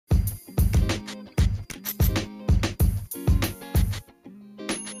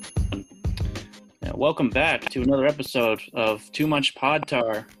Welcome back to another episode of Too Much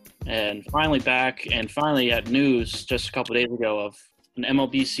Podtar, and finally back, and finally had news just a couple of days ago of an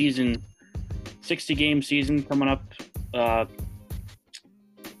MLB season, 60-game season coming up.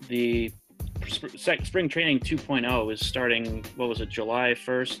 The spring training 2.0 is starting. What was it, July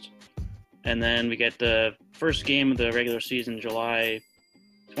 1st, and then we get the first game of the regular season July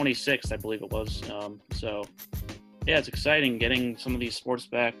 26th, I believe it was. So. Yeah, it's exciting getting some of these sports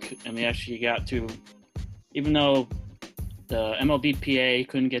back, and we actually got to, even though the MLBPA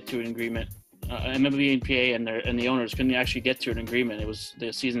couldn't get to an agreement, MLBPA and the owners couldn't actually get to an agreement.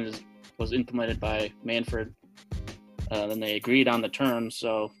 The season was implemented by Manfred, and they agreed on the terms.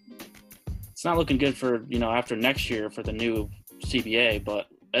 So it's not looking good for after next year for the new CBA. But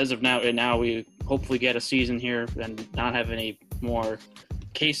as of now we hopefully get a season here and not have any more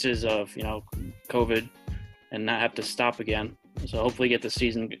cases of COVID. And not have to stop again. So hopefully get the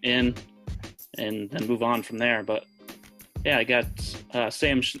season in and then move on from there. But yeah, I got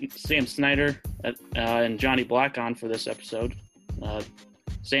Sam Snyder and Johnny Black on for this episode.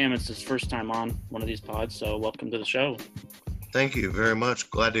 Sam, it's his first time on one of these pods, so welcome to the show. Thank you very much.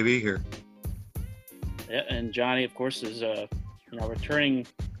 Glad to be here. Yeah, and Johnny, of course, is returning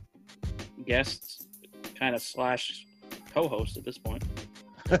guest, kind of slash co-host at this point.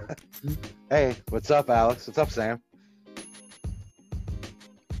 Hey, what's up, Alex? What's up, Sam?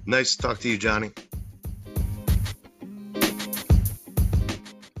 Nice to talk to you, Johnny.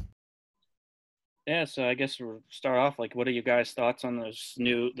 Yeah, so I guess we'll start off. What are you guys' thoughts on this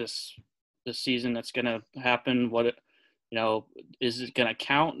season that's going to happen? Is it going to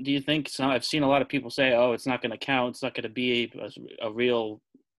count? Do you think? So I've seen a lot of people say, "Oh, it's not going to count. It's not going to be a real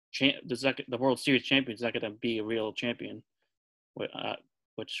the World Series champion is not going to be a real champion."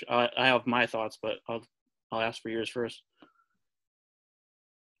 Which I have my thoughts, but I'll ask for yours first.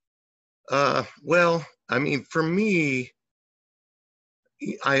 Well, I mean, for me,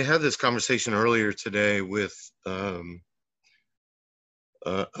 I had this conversation earlier today with a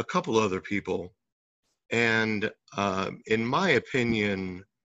couple other people, and in my opinion,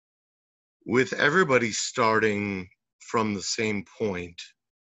 with everybody starting from the same point,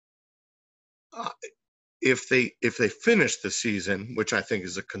 if they finish the season, which I think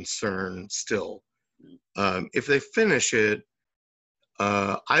is a concern still, if they finish it,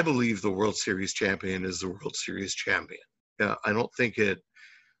 I believe the World Series champion is the World Series champion. I don't think it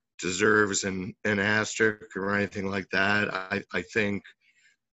deserves an asterisk or anything like that. I think,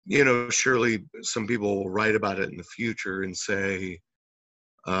 surely some people will write about it in the future and say,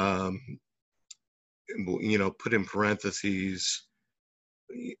 put in parentheses,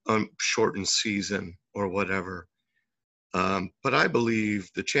 shortened season or whatever. But I believe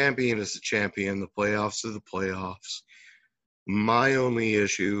the champion is the champion, the playoffs are the playoffs. My only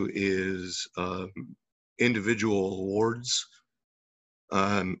issue is individual awards.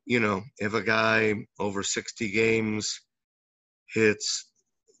 If a guy over 60 games hits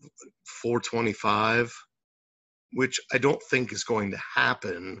 425, which I don't think is going to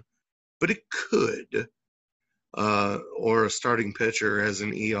happen, but it could, or a starting pitcher has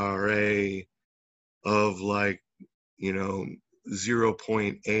an ERA of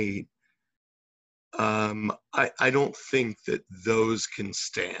 0.8, I don't think that those can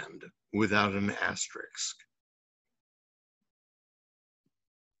stand without an asterisk.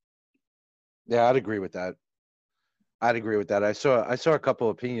 Yeah, I'd agree with that. I saw a couple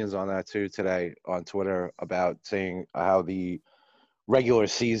opinions on that too today on Twitter about saying how the regular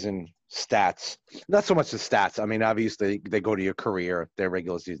season stats, not so much the stats. I mean, obviously they go to your career, their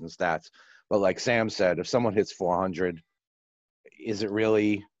regular season stats. But like Sam said, if someone hits 400, is it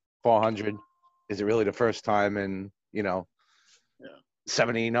really 400? Is it really the first time in,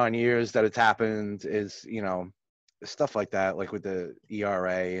 79 years that it's happened? Is, stuff like that, like with the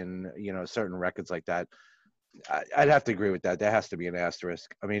ERA and, certain records like that. I'd have to agree with that. There has to be an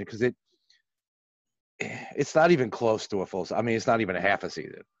asterisk. I mean, because it's not even close to a full. I mean, it's not even a half a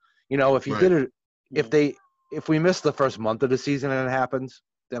season. If you did it, if we missed the first month of the season and it happens,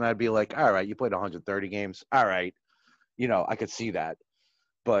 then I'd be like, all right, you played 130 games. All right. I could see that.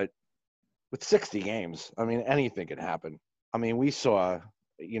 But with 60 games, I mean, anything can happen. I mean, we saw,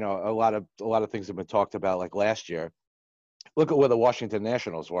 a lot of things have been talked about like last year. Look at where the Washington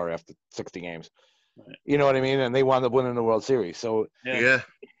Nationals were after 60 games. Right. You know what I mean? And they wound up winning the World Series. So yeah.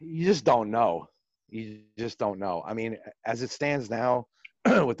 You just don't know. I mean, as it stands now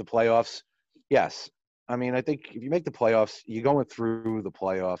with the playoffs, yes. I mean, I think if you make the playoffs, you're going through the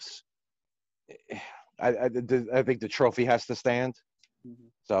playoffs. I think the trophy has to stand. Mm-hmm.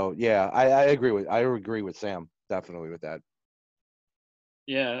 So yeah, I agree with Sam definitely with that.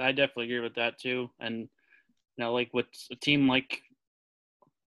 Yeah, I definitely agree with that too. And like with a team like,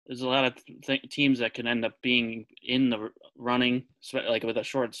 there's a lot of teams that can end up being in the running, like with a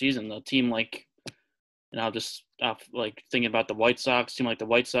short season. A team like, just like thinking about the White Sox, team like the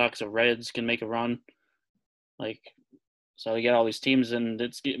White Sox or Reds can make a run. Like, so you get all these teams, and I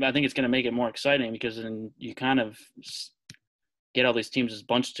think it's going to make it more exciting because then you kind of get all these teams as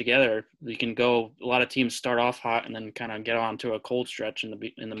bunched together. You can go. A lot of teams start off hot and then kind of get on to a cold stretch in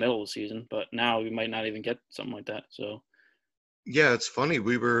the middle of the season. But now we might not even get something like that. So Yeah, it's funny.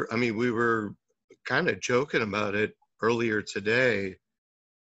 We were kind of joking about it earlier today,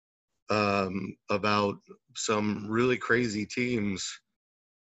 about some really crazy teams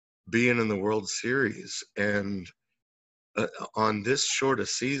being in the World Series, and on this short a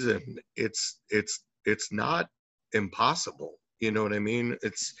season, it's not impossible. You know what I mean?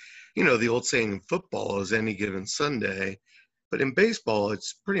 It's, the old saying in football is any given Sunday, but in baseball,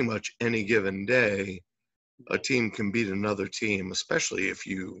 it's pretty much any given day. A team can beat another team, especially if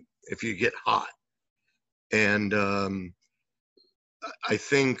you get hot. And I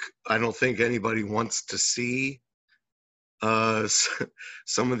don't think anybody wants to see uh,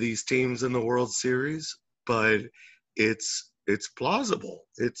 some of these teams in the World Series, but it's plausible.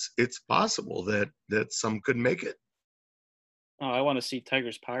 It's possible that some could make it. oh, I want to see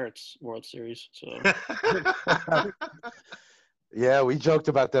Tigers Pirates World Series. So Yeah, we joked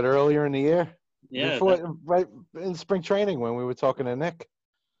about that earlier in the year. yeah, Before, right in spring training when we were talking to Nick.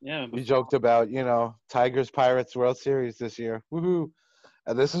 yeah. We joked about, Tigers Pirates World Series this year. Woohoo.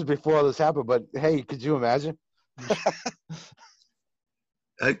 And this is before this happened, but hey, could you imagine?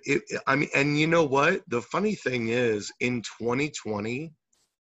 I mean, and you know what? The funny thing is, in 2020,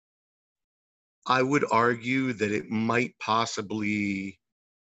 I would argue that it might possibly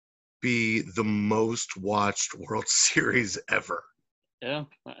be the most watched World Series ever. Yeah,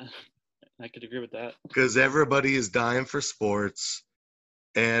 I could agree with that. Because everybody is dying for sports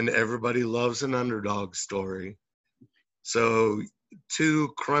and everybody loves an underdog story. So two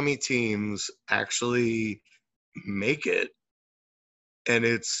crummy teams actually make it, and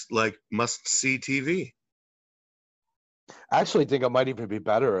it's like must-see TV. I actually think it might even be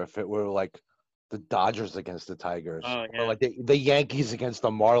better if it were like the Dodgers against the Tigers, Oh or yeah, like the Yankees against the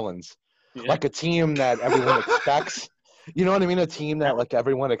Marlins, yeah, like a team that everyone expects. You know what I mean? A team that like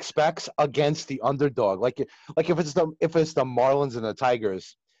everyone expects against the underdog. Like if it's the Marlins and the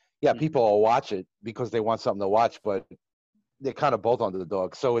Tigers, yeah, people will watch it because they want something to watch, but they're kind of both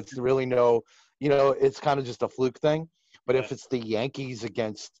underdogs. So it's really it's kind of just a fluke thing. But yeah. if it's the Yankees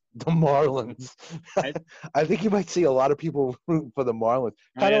against the Marlins, I, I think you might see a lot of people rooting for the Marlins.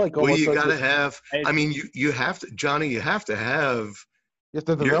 Kind of I, like Well, almost you like got to this. have. I, I mean, you have to, Johnny. You have to have. If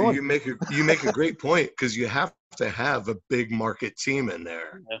they're the villain, You make a great point because you have to have a big market team in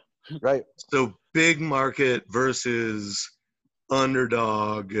there. yeah. right? So big market versus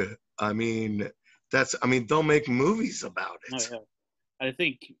underdog. I mean, they'll make movies about Oh it. yeah. I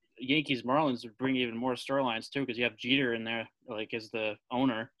think Yankees Marlins would bring even more storylines too because you have Jeter in there like as the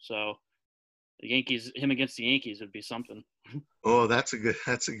owner. So the Yankees, him against the Yankees would be something. Oh, that's a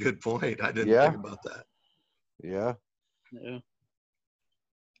good point. I didn't think Yeah, about that. yeah, Yeah.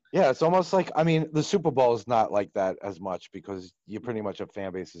 yeah. It's almost like the Super Bowl is not like that as much because you pretty much have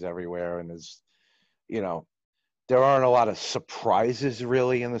fan bases everywhere, and you know there aren't a lot of surprises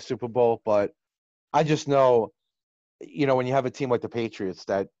really in the Super Bowl. But I just know when you have a team like the Patriots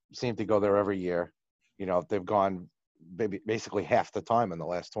that seem to go there every year, they've gone basically half the time in the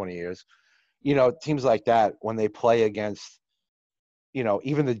last 20 years. Teams like that when they play against,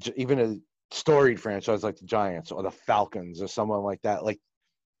 even a storied franchise like the Giants or the Falcons or someone like that, like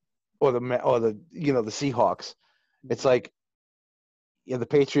or the Seahawks, it's like the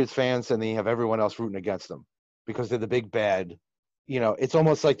Patriots fans and then you have everyone else rooting against them because they're the big bad. It's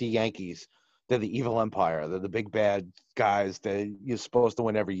almost like the Yankees. They're the evil empire. They're the big bad guys that you're supposed to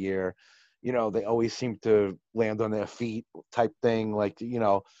win every year. They always seem to land on their feet type thing. Like,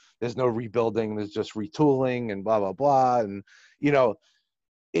 there's no rebuilding. There's just retooling and blah, blah, blah. And,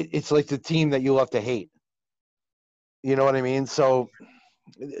 it's like the team that you love to hate. You know what I mean? So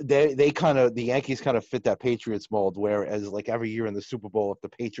the Yankees kind of fit that Patriots mold, whereas like every year in the Super Bowl, if the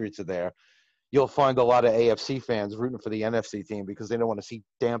Patriots are there, you'll find a lot of AFC fans rooting for the NFC team because they don't want to see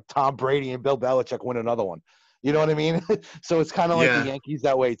damn Tom Brady and Bill Belichick win another one. You know what I mean? So it's kind of like the Yeah, Yankees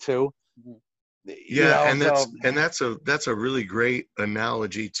that way too. yeah, and So that's a really great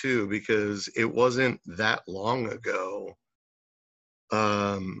analogy too because it wasn't that long ago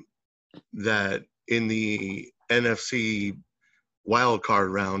um, that in the NFC wild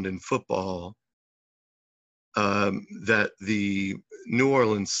card round in football, that the New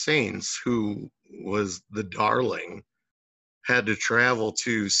Orleans Saints, who was the darling, had to travel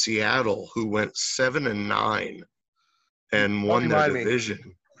to Seattle, who went 7-9 and won their division.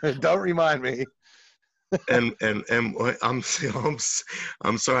 Don't remind me. and I'm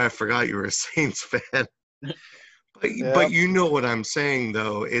sorry, I forgot you were a Saints fan. But you know what I'm saying,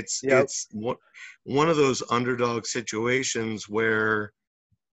 though. It's one of those underdog situations where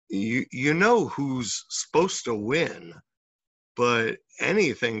you know who's supposed to win, but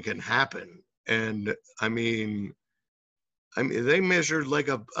anything can happen. And I mean they measured like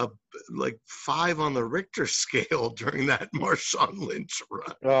like 5 on the Richter scale during that Marshawn Lynch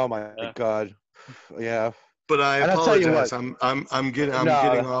run. Oh my God, yeah. But I apologize. I'm getting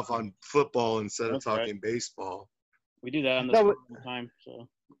off on football instead of talking baseball. We do that on the time. So.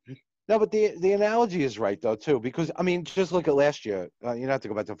 No, but the analogy is right though too, because I mean, just look at last year. You have to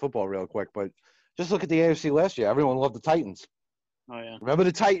go back to football real quick, but just look at the AFC last year. Everyone loved the Titans. Oh yeah. Remember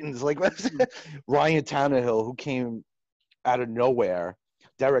the Titans? Like Ryan Tannehill, who came out of nowhere.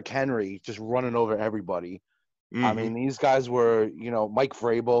 Derrick Henry just running over everybody. Mm-hmm. I mean, these guys were, Mike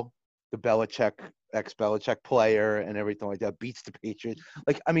Vrabel, the ex-Belichick player and everything like that, beats the Patriots.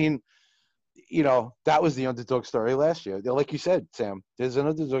 Like, I mean, that was the underdog story last year. Like you said, Sam, there's an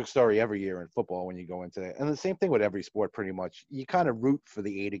underdog story every year in football when you go into it. And the same thing with every sport, pretty much. You kind of root for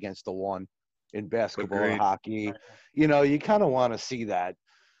the 8 against the 1 in basketball or hockey. You kind of want to see that.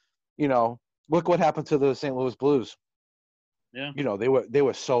 Look what happened to the St. Louis Blues. Yeah. They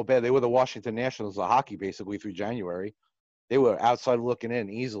were so bad. They were the Washington Nationals of hockey basically through January. They were outside looking in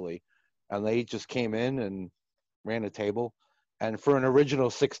easily, and they just came in and ran the table. And for an original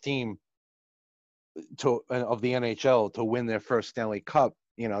 6 team of the NHL to win their first Stanley Cup,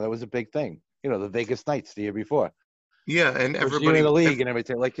 that was a big thing. The Vegas Knights the year before. Yeah, and everybody in the league and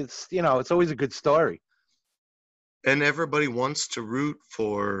everything. Like it's always a good story. And everybody wants to root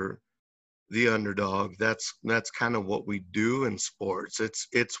for the underdog. That's kind of what we do in sports.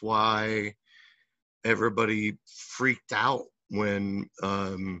 It's why everybody freaked out when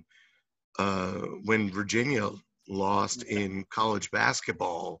Virginia lost in college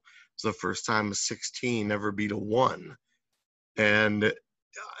basketball. It was the first time a 16 ever beat a 1, and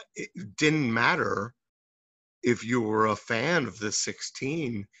it didn't matter if you were a fan of the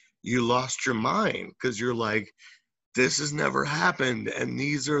 16. You lost your mind because you're like, this has never happened, and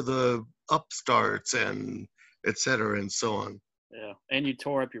these are the upstarts and et cetera and so on. Yeah, and you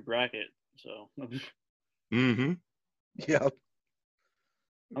tore up your bracket, so. Mm-hmm. Yeah.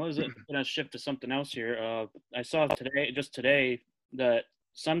 I was going to shift to something else here. I saw today, that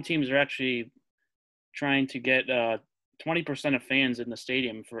some teams are actually trying to get 20% of fans in the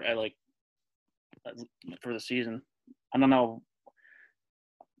stadium for the season. I don't know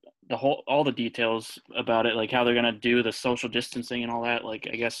all the details about it, like how they're going to do the social distancing and all that. Like,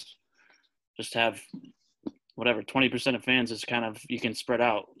 I guess just have whatever 20% of fans is kind of, you can spread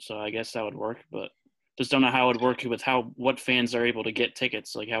out. So I guess that would work, but just don't know how it would work with what fans are able to get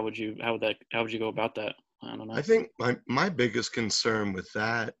tickets. Like how would you go about that? I don't know. I think my biggest concern with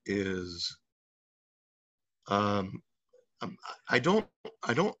that is, I don't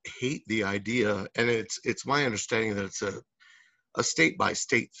hate the idea, and it's my understanding that it's a state by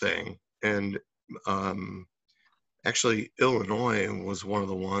state thing, and actually Illinois was one of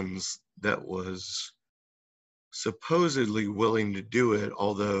the ones that was supposedly willing to do it,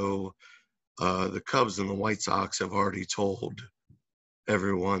 although the Cubs and the White Sox have already told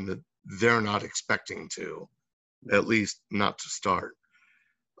everyone that they're not expecting to, at least not to start.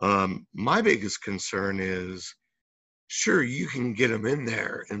 My biggest concern is, sure, you can get them in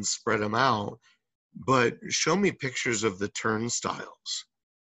there and spread them out, but show me pictures of the turnstiles.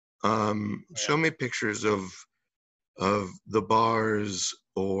 Show me pictures of the bars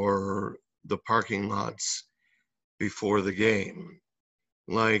or the parking lots before the game.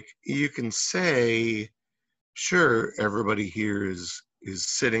 Like, you can say, sure, everybody here is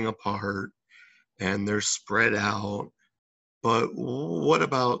sitting apart and they're spread out, but what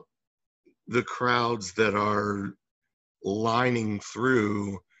about the crowds that are lining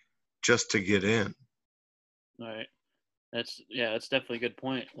through just to get in? Right. That's definitely a good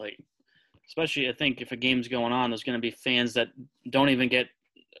point. Like, especially I think if a game's going on, there's going to be fans that don't even get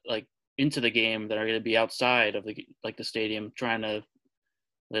like into the game, that are going to be outside of the stadium trying to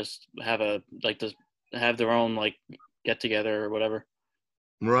just have their own like get together or whatever.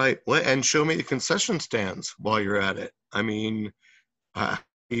 Right. Well, and show me the concession stands while you're at it. I mean, how are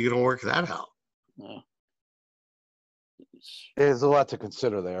you going to work that out? There's a lot to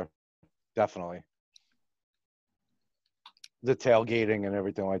consider there. Definitely. the tailgating and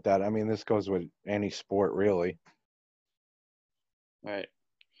everything like that. I mean, this goes with any sport, really. Right.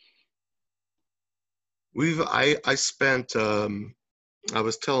 I spent I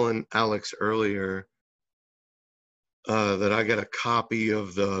was telling Alex earlier that I got a copy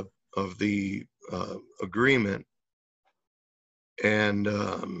of the agreement, and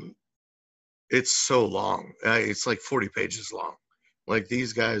it's so long. It's like 40 pages long. Like,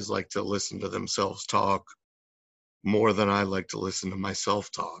 these guys like to listen to themselves talk more than I like to listen to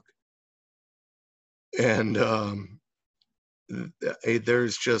myself talk. And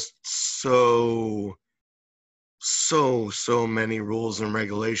there's just so many rules and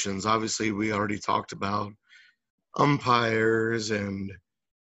regulations. Obviously, we already talked about umpires and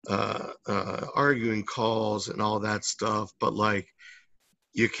arguing calls and all that stuff, but like,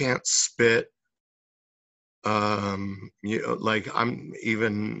 you can't spit. Like, I'm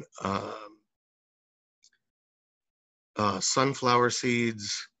even sunflower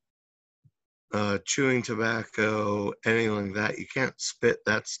seeds, chewing tobacco, anything like that. You can't spit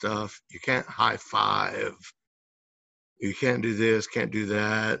that stuff. You can't high five. You can't do this, can't do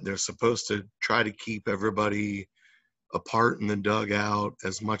that. They're supposed to try to keep everybody apart in the dugout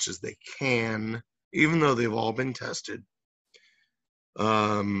as much as they can, even though they've all been tested.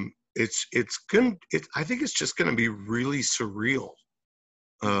 It's gonna. I think it's just gonna be really surreal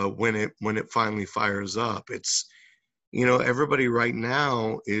when it finally fires up. It's, everybody right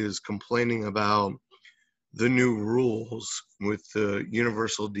now is complaining about the new rules with the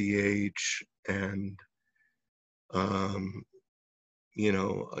universal DH and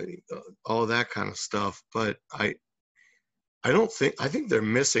all that kind of stuff. But I think they're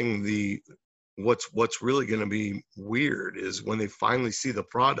missing what's really going to be weird is when they finally see the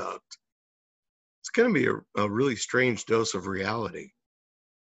product. It's going to be a really strange dose of reality.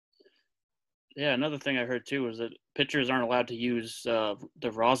 Yeah, another thing I heard too was that pitchers aren't allowed to use the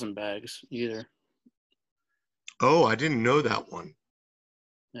rosin bags either. Oh, I didn't know that one.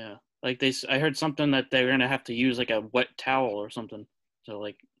 Yeah, like I heard something that they're gonna have to use like a wet towel or something to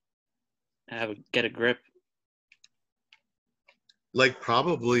like get a grip. Like,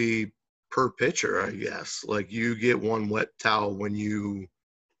 probably per pitcher, I guess. Like, you get one wet towel when you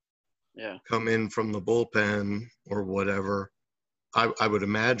come in from the bullpen or whatever. I would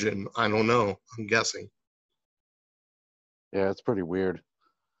imagine. I don't know. I'm guessing. Yeah, it's pretty weird.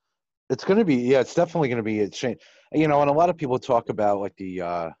 It's going to be, yeah, it's definitely going to be a change. And a lot of people talk about like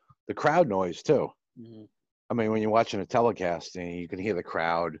the crowd noise too. Mm-hmm. I mean, when you're watching a telecast and you can hear the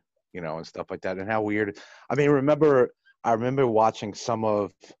crowd, and stuff like that, and how weird. I mean, I remember watching some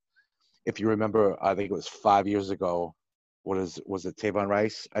of, if you remember, I think it was 5 years ago. Was it Tavon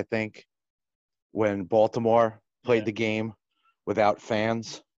Rice? I think when Baltimore played the game without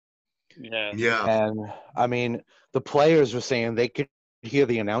fans. Yeah. And I mean, the players were saying they could hear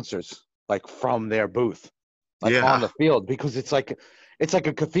the announcers like from their booth, like on the field, because it's like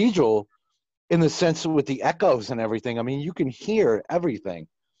a cathedral in the sense with the echoes and everything. I mean, you can hear everything.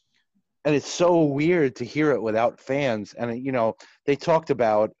 And it's so weird to hear it without fans. And, they talked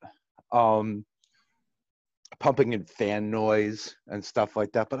about pumping in fan noise and stuff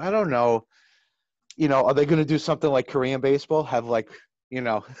like that. But I don't know, are they going to do something like Korean baseball? Have like,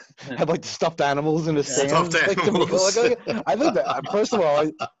 have like the stuffed animals in the stands? Stuffed animals. I think that, first of all,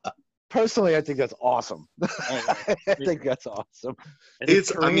 personally, I think that's awesome. I think that's awesome.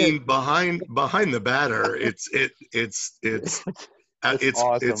 I mean, behind the batter, it's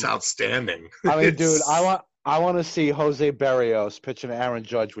awesome. It's outstanding. I mean, dude, I want to see Jose Berrios pitching Aaron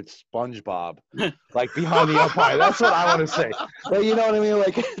Judge with SpongeBob, like behind the umpire. That's what I want to see. But you know what I mean?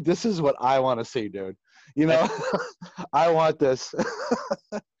 Like, this is what I want to see, dude. I want this.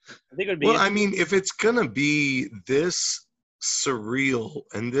 I think it would be. Well, I mean, if it's gonna be this surreal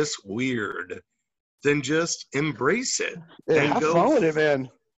and this weird, then just embrace it and have fun with it, man.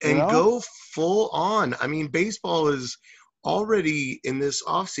 And go full on. I mean, baseball is already in this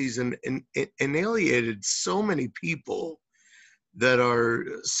offseason and alienated so many people that are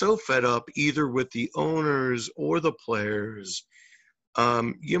so fed up either with the owners or the players.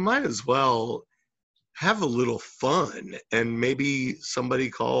 You might as well have a little fun, and maybe somebody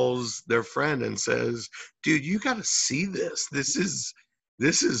calls their friend and says, dude, you got to see this. This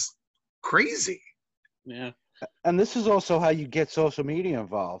is crazy. Yeah. And this is also how you get social media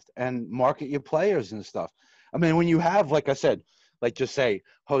involved and market your players and stuff. I mean, when you have, like I said, like just say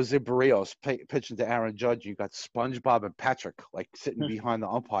Jose Berrios pitching to Aaron Judge, you got SpongeBob and Patrick like sitting behind the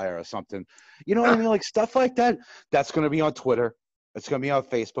umpire or something. You know what I mean? Like stuff like that. That's going to be on Twitter. It's going to be on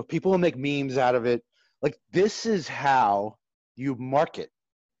Facebook. People will make memes out of it. Like, this is how you market.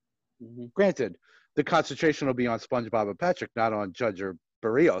 Mm-hmm. Granted, the concentration will be on SpongeBob and Patrick, not on Judge or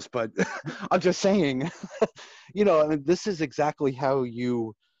Barrios. But I'm just saying, I mean, this is exactly how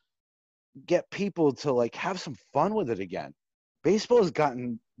you get people to like have some fun with it again. Baseball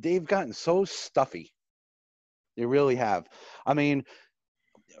they've gotten so stuffy. They really have. I mean,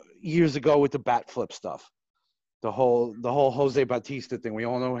 years ago with the bat flip stuff, the whole Jose Bautista thing, we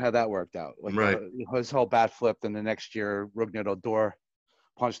all know how that worked out. Like Right. His whole bat flipped, and the next year Rougned Odor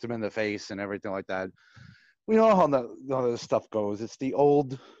punched him in the face and everything like that. We know how the stuff goes. It's the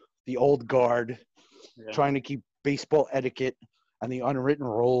old guard trying to keep baseball etiquette and the unwritten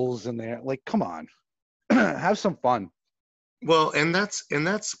rules in there. Like, come on, have some fun. Well, and that's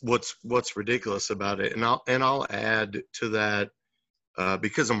what's ridiculous about it. And I'll add to that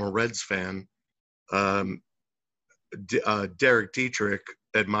because I'm a Reds fan. Derek Dietrich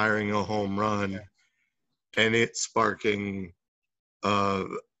admiring a home run, and it sparking a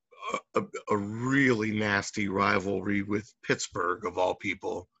really nasty rivalry with Pittsburgh of all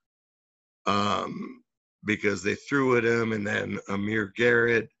people, because they threw at him, and then Amir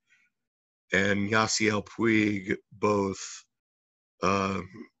Garrett and Yasiel Puig both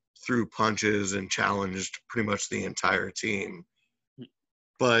threw punches and challenged pretty much the entire team.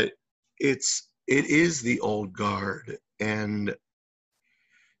 But it is the old guard, and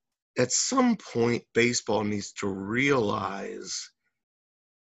at some point baseball needs to realize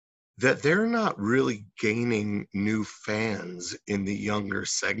that they're not really gaining new fans in the younger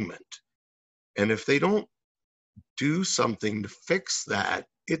segment. And if they don't do something to fix that,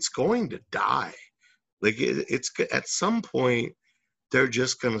 it's going to die. Like it's at some point they're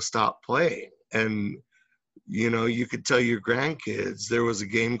just going to stop playing. And you could tell your grandkids there was a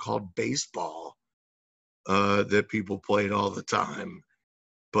game called baseball that people played all the time,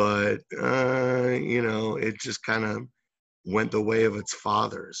 but it just kind of went the way of its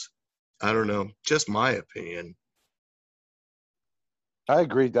fathers. I don't know, just my opinion. I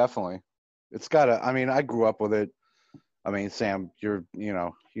agree, definitely. It's gotta. I mean, I grew up with it. I mean, Sam, you're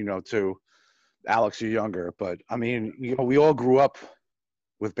too. Alex, you're younger, but I mean, we all grew up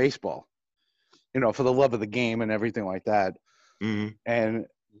with baseball. For the love of the game and everything like that. Mm-hmm. And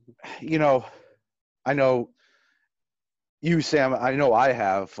I know you, Sam. I know I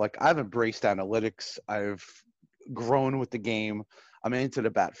have. Like, I've embraced analytics. I've grown with the game. I'm into the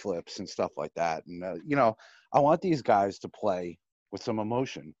bat flips and stuff like that. And I want these guys to play with some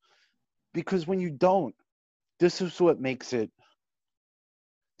emotion, because when you don't, this is what makes it.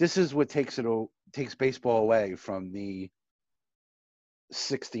 This is what takes baseball away from the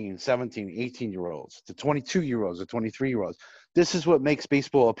 16, 17, 18-year-olds, the 22-year-olds, the 23-year-olds. This is what makes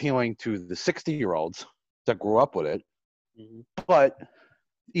baseball appealing to the 60-year-olds that grew up with it. Mm-hmm. But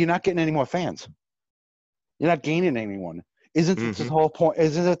you're not getting any more fans. You're not gaining anyone. Isn't it the whole point?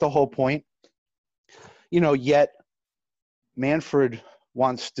 Isn't it the whole point? Yet Manfred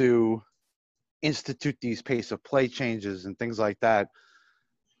wants to institute these pace of play changes and things like that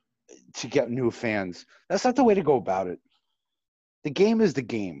to get new fans. That's not the way to go about it. The game is the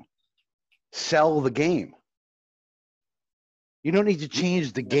game. Sell the game. You don't need to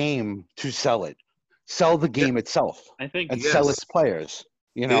change the game to sell it. Sell the game itself. I think, and sell its players.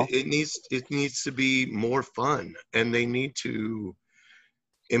 It needs to be more fun, and they need to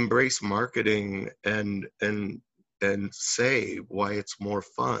embrace marketing and say why it's more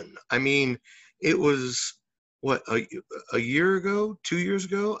fun. I mean, it was a year ago, 2 years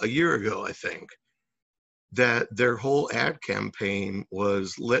ago, a year ago, I think, that their whole ad campaign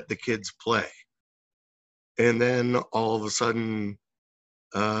was let the kids play. And then all of a sudden,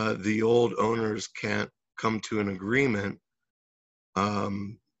 the old owners can't come to an agreement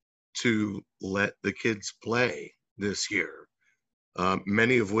to let the kids play this year.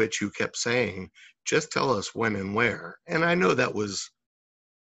 Many of which you kept saying, just tell us when and where. And I know that was,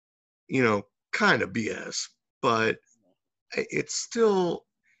 kind of BS, but it's still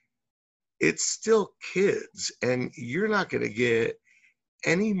kids, and you're not going to get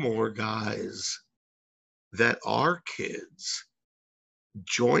any more guys that are kids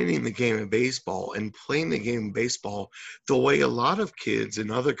joining the game of baseball and playing the game of baseball the way a lot of kids in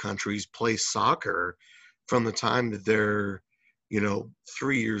other countries play soccer from the time that they're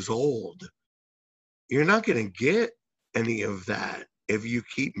 3 years old. You're not going to get any of that if you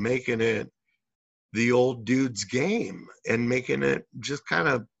keep making it the old dude's game and making it just kind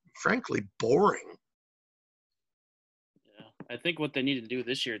of, frankly, boring. Yeah, I think what they need to do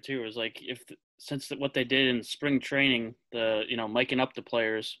this year too is since what they did in spring training, the miking up the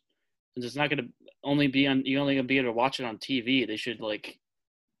players, since it's not going to only be on, you only going to be able to watch it on TV. They should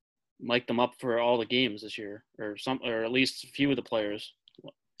mic them up for all the games this year, or at least a few of the players.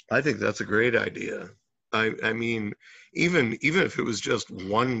 I think that's a great idea. I mean, even if it was just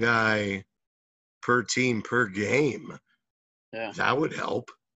one guy per team per game, Yeah. that would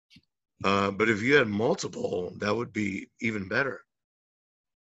help. But if you had multiple, that would be even better.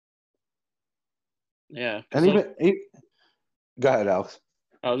 Yeah. And go ahead, Alex.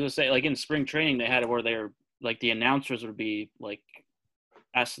 I was gonna say, like in spring training, they had it where they're like the announcers would be like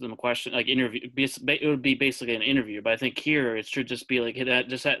asking them a question, like interview. It would be basically an interview. But I think here it should just be like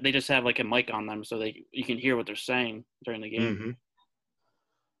they just have like a mic on them, so you can hear what they're saying during the game. Mm-hmm.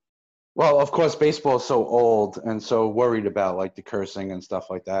 Well, of course, baseball is so old and so worried about like the cursing and stuff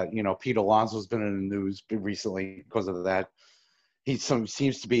like that. You know, Pete Alonso's been in the news recently because of that. He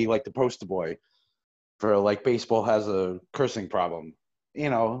seems to be like the poster boy for like baseball has a cursing problem. You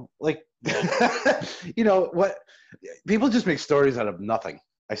know, like you know what? People just make stories out of nothing.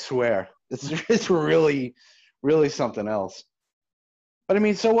 I swear, it's really something else. But I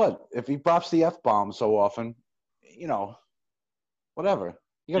mean, so what? If he drops the F-bomb so often, you know, whatever.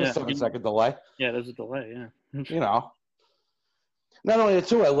 You got a 7-second delay. Yeah, there's a delay. Yeah. You know. Not only that,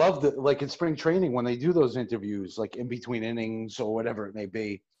 too, I love that, like in spring training when they do those interviews, like in between innings or whatever it may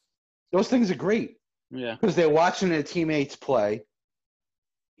be. Those things are great. Yeah. Because they're watching their teammates play.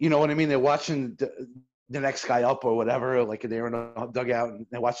 You know what I mean? They're watching the next guy up or whatever, like they're in a dugout and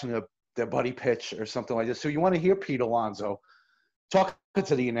they're watching their buddy pitch or something like this. So you want to hear Pete Alonso talking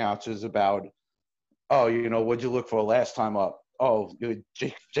to the announcers about, oh, you know, what'd you look for last time up? Oh,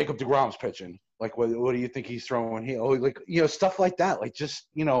 Jacob deGrom's pitching. Like, what do you think he's throwing here? Oh, like, you know, stuff like that. Like, just,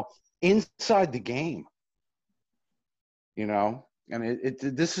 you know, inside the game. You know? And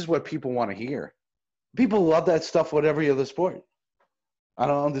this is what people want to hear. People love that stuff with every other sport. I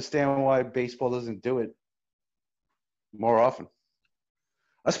don't understand why baseball doesn't do it more often.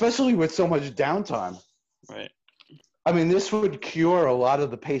 Especially with so much downtime. Right. I mean, this would cure a lot of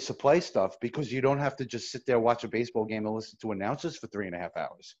the pace of play stuff because you don't have to just sit there, watch a baseball game and listen to announcers for 3.5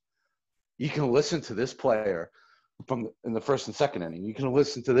 hours. You can listen to this player in the first and second inning. You can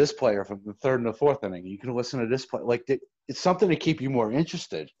listen to this player from the third and the fourth inning. You can listen to this play. Like, it's something to keep you more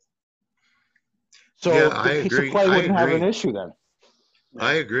interested. So Yeah, the pace of play wouldn't have an issue then.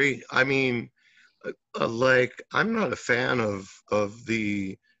 I agree. I mean, like, I'm not a fan of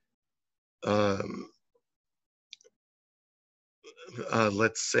the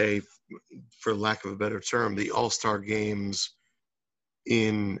let's say, for lack of a better term, the all-star games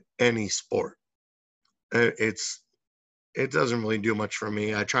in any sport. It doesn't really do much for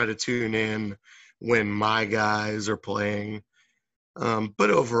me. I try to tune in when my guys are playing. But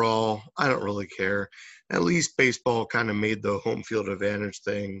overall, I don't really care. At least baseball kind of made the home field advantage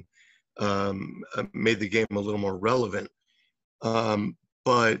thing, made the game a little more relevant.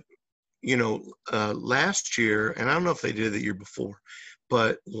 But, you know, last year, and I don't know if they did it the year before,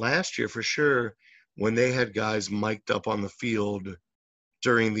 but last year for sure, when they had guys mic'd up on the field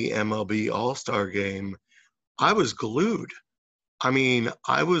during the MLB All-Star game, I was glued. I mean,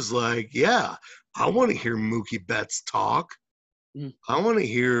 I was like, yeah, I want to hear Mookie Betts talk. I want to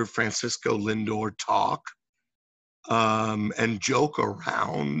hear Francisco Lindor talk and joke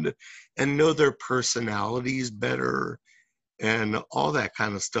around and know their personalities better and all that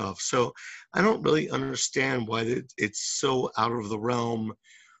kind of stuff. So I don't really understand why it's so out of the realm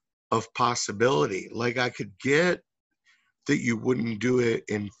of possibility. Like, I could get that you wouldn't do it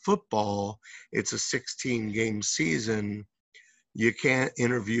in football. It's a 16-game season. You can't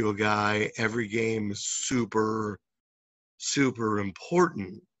interview a guy. Every game is super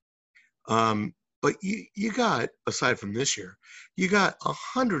important. But you got, aside from this year, you got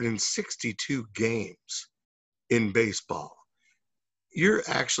 162 games in baseball. You're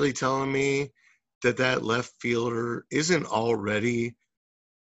actually telling me that left fielder isn't already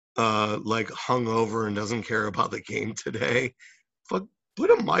like hungover and doesn't care about the game today? Put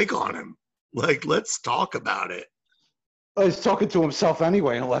a mic on him. Like, let's talk about it. Oh, he's talking to himself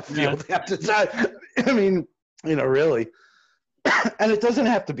anyway in left field half the time. I mean, you know, really. And it doesn't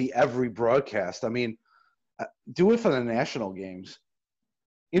have to be every broadcast. I mean, do it for the national games.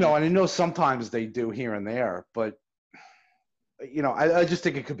 You know, and I know sometimes they do here and there, but, you know, I just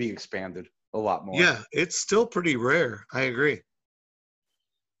think it could be expanded a lot more. Yeah, it's still pretty rare. I agree.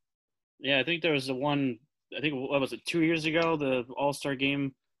 Yeah, I think there was I think, what was it, 2 years ago, the All-Star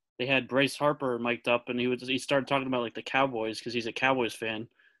game, they had Bryce Harper mic'd up, and he started talking about, like, the Cowboys because he's a Cowboys fan.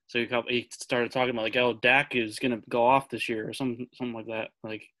 So he started talking about, like, oh, Dak is going to go off this year or something like that.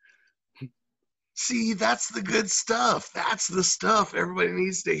 Like, see, that's the good stuff. That's the stuff everybody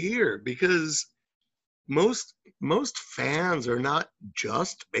needs to hear, because most fans are not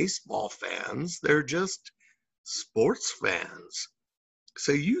just baseball fans. They're just sports fans.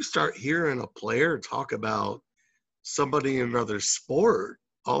 So you start hearing a player talk about somebody in another sport,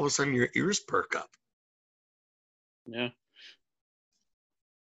 all of a sudden your ears perk up. Yeah.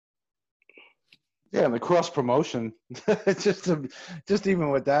 Yeah, and the cross promotion, just even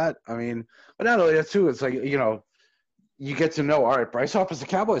with that, I mean, but not only that too, it's like, you get to know, all right, Bryce Harper's a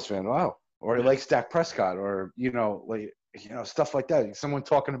Cowboys fan, wow, or he likes Dak Prescott, or stuff like that. Someone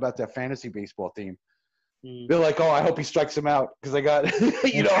talking about their fantasy baseball team, they're like, oh, I hope he strikes him out because I got,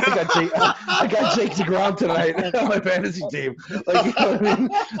 I got Jake DeGrom tonight on my fantasy team, like, you know what I mean,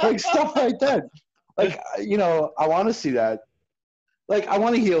 like stuff like that, like, I want to see that. Like, I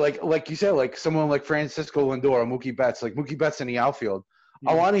want to hear, like you said, like someone like Francisco Lindor or Mookie Betts, like Mookie Betts in the outfield.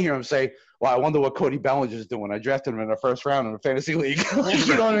 I want to hear him say, well, I wonder what Cody Bellinger's doing. I drafted him in the first round in the fantasy league. Like,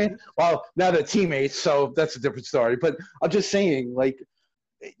 you know what I mean? Well, now they're teammates, so that's a different story. But I'm just saying, like,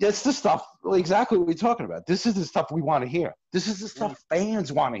 that's the stuff, exactly what we're talking about. This is the stuff we want to hear. This is the stuff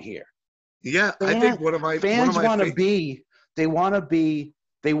fans want to hear. Yeah, I think fans want to be, they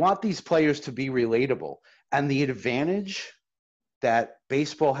want these players to be relatable. And the advantage that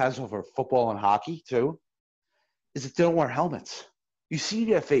baseball has over football and hockey too is that they don't wear helmets. You see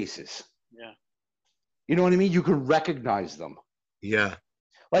their faces. Yeah. You know what I mean? You can recognize them. Yeah.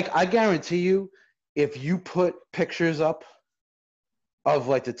 Like, I guarantee you, if you put pictures up of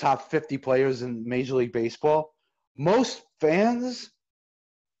like the top 50 players in Major League Baseball, most fans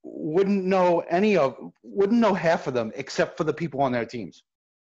wouldn't know half of them except for the people on their teams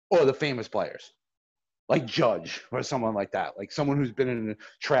or the famous players. Like Judge or someone like that, like someone who's been in a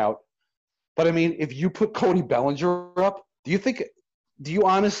Trout. But I mean, if you put Cody Bellinger up, do you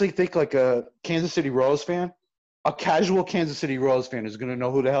honestly think like a Kansas City Royals fan, a casual Kansas City Royals fan is going to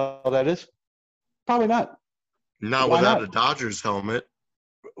know who the hell that is? Probably not. Not without a Dodgers helmet.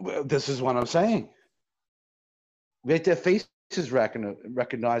 This is what I'm saying. Make their faces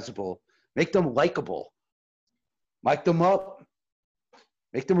recognizable. Make them likable. Mic them up.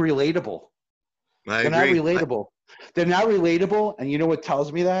 Make them relatable. They're not relatable. They're not relatable, and you know what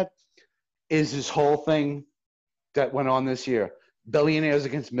tells me that? Is this whole thing that went on this year. Billionaires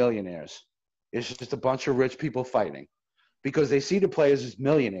against millionaires. It's just a bunch of rich people fighting. Because they see the players as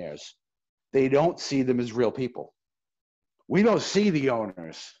millionaires. They don't see them as real people. We don't see the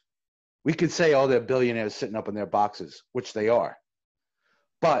owners. We could say, oh, they're billionaires sitting up in their boxes, which they are.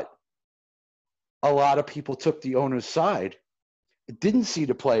 But a lot of people took the owner's side. Didn't see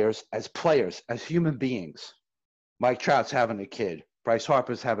the players, as human beings. Mike Trout's having a kid. Bryce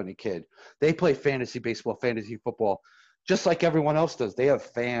Harper's having a kid. They play fantasy baseball, fantasy football, just like everyone else does. They have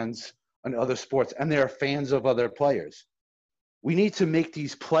fans in other sports, and they're fans of other players. We need to make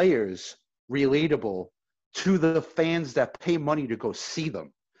these players relatable to the fans that pay money to go see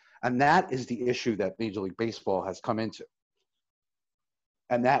them. And that is the issue that Major League Baseball has come into.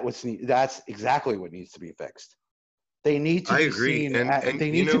 And that's exactly what needs to be fixed. They need to be seen. And they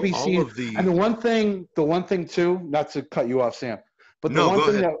need to be seen. And the one thing too, not to cut you off, Sam, but the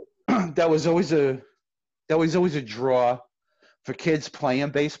one thing that was always a draw for kids playing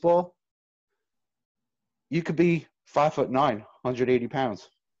baseball. You could be 5'9", 180 pounds,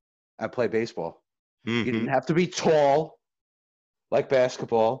 and play baseball. Mm-hmm. You didn't have to be tall like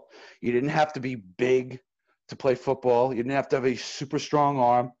basketball. You didn't have to be big to play football. You didn't have to have a super strong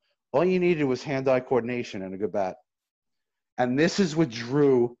arm. All you needed was hand-eye coordination and a good bat. And this is what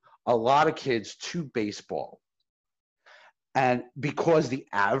drew a lot of kids to baseball. And because the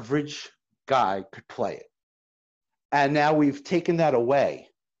average guy could play it. And now we've taken that away.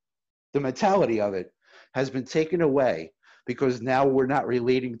 The mentality of it has been taken away because now we're not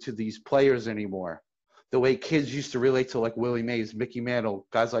relating to these players anymore. The way kids used to relate to like Willie Mays, Mickey Mantle,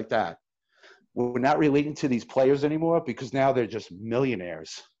 guys like that. We're not relating to these players anymore because now they're just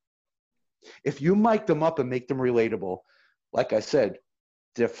millionaires. If you mic them up and make them relatable, like I said,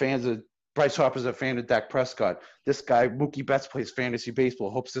 they're fans of Bryce Harper's a fan of Dak Prescott. This guy, Mookie Betts, plays fantasy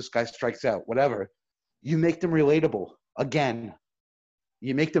baseball, hopes this guy strikes out, whatever. You make them relatable again.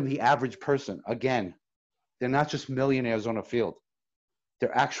 You make them the average person again. They're not just millionaires on a field.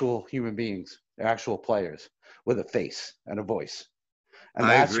 They're actual human beings. They're actual players with a face and a voice. And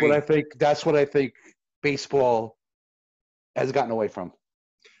that's what I think baseball has gotten away from.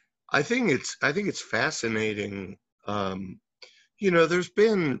 I think it's fascinating. There's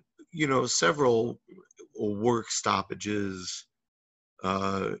been, several work stoppages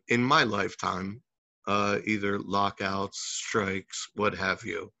in my lifetime, either lockouts, strikes, what have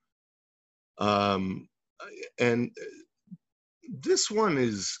you. And this one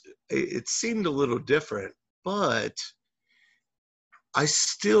it seemed a little different, but I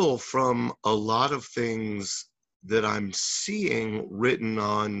still, from a lot of things that I'm seeing written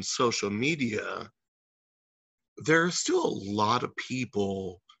on social media, there are still a lot of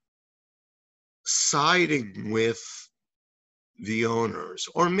people siding with the owners,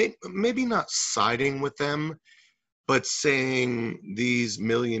 or maybe not siding with them, but saying these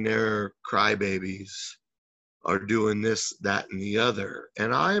millionaire crybabies are doing this, that, and the other.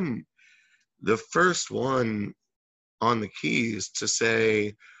 And I'm the first one on the keys to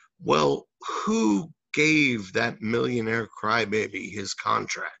say, well, who gave that millionaire crybaby his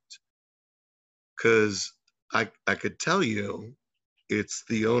contract? Because I could tell you it's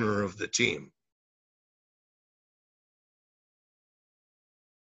the owner of the team.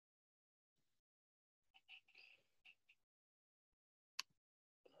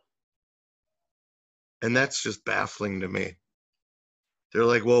 And that's just baffling to me. They're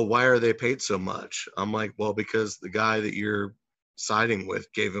like, well, why are they paid so much? I'm like, well, because the guy that you're siding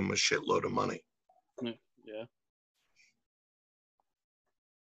with gave him a shitload of money. Yeah.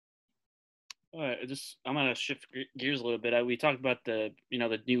 All right, I'm gonna shift gears a little bit. We talked about the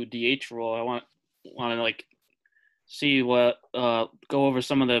new DH rule. I want to like see what go over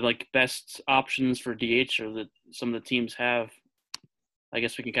some of the like best options for DH or that some of the teams have. I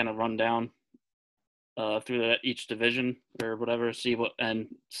guess we can kind of run down through each division or whatever, see what and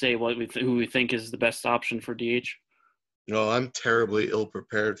say who we think is the best option for DH. No, I'm terribly ill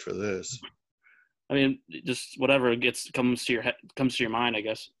prepared for this. I mean, just whatever comes to your mind, I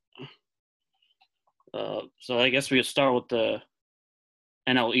guess. So I guess we could start with the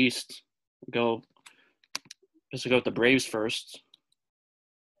NL East. We'll go with the Braves first.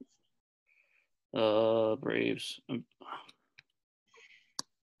 Braves.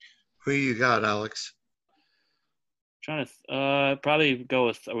 Who you got, Alex? Trying to probably go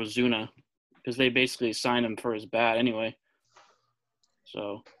with Ozuna because they basically signed him for his bat anyway.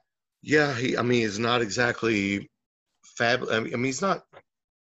 So. Yeah, he's not exactly fabulous. I mean, he's not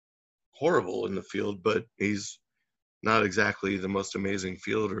horrible in the field, but he's not exactly the most amazing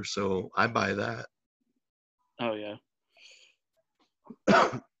fielder. So I buy that. Oh yeah.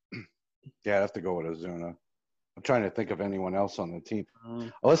 Yeah, I'd have to go with Ozuna. I'm trying to think of anyone else on the team,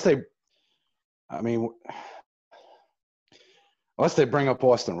 unless they bring up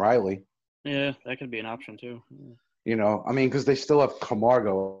Austin Riley. Yeah, that could be an option too. Because they still have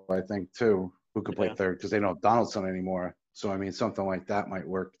Camargo, I think, too, who could play third because they don't have Donaldson anymore. So something like that might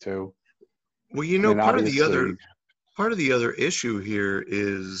work too. Well, part of the other issue here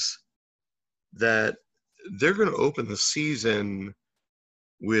is that they're going to open the season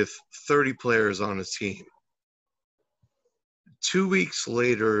with 30 players on a team. 2 weeks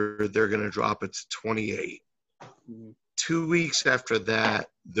later, they're going to drop it to 28. 2 weeks after that,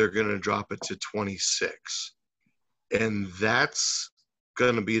 they're going to drop it to 26. And that's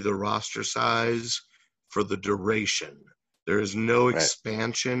going to be the roster size for the duration. There is no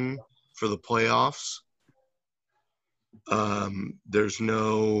expansion for the playoffs. There's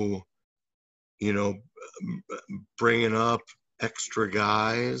no, bringing up extra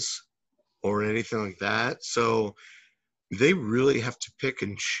guys or anything like that. So they really have to pick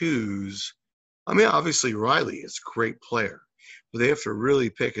and choose. I mean, obviously Riley is a great player, but they have to really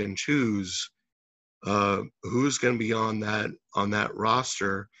pick and choose who's going to be on that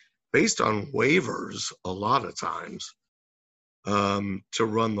roster based on waivers a lot of times to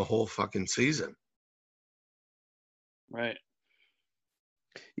run the whole fucking season. Right.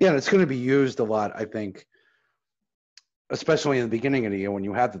 Yeah, and it's going to be used a lot, I think, especially in the beginning of the year when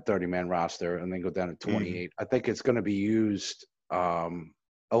you have the 30-man roster and then go down to 28. I think it's going to be used a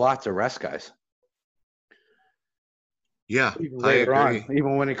lot to rest guys. Yeah, even later on,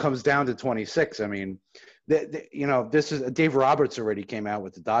 even when it comes down to 26. I mean, this is Dave Roberts already came out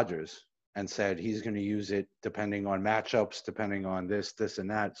with the Dodgers and said he's going to use it depending on matchups, depending on this, and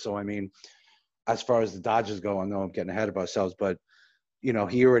that. So, I mean, as far as the Dodgers go, I know I'm getting ahead of ourselves, but,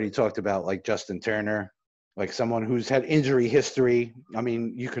 he already talked about like Justin Turner, like someone who's had injury history. I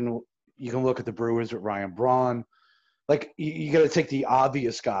mean, you can look at the Brewers with Ryan Braun. Like, you got to take the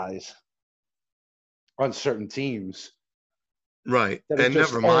obvious guys on certain teams. Right. And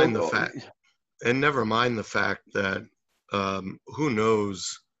never mind the fact that who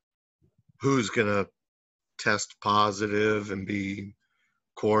knows who's going to test positive and be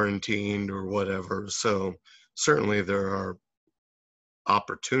quarantined or whatever. So certainly there are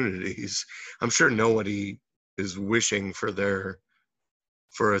opportunities. I'm sure nobody is wishing for a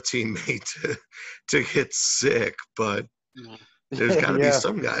teammate to get sick, but there's got to be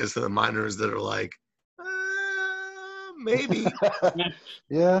some guys in the minors that are like, maybe.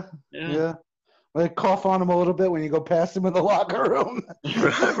 Yeah. Like cough on him a little bit when you go past him in the locker room.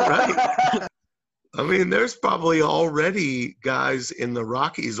 Right. I mean, there's probably already guys in the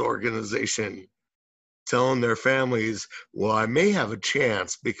Rockies organization telling their families, well, I may have a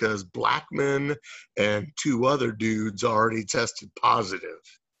chance because Blackman and two other dudes already tested positive.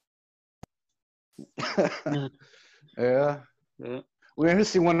 Yeah. We're going to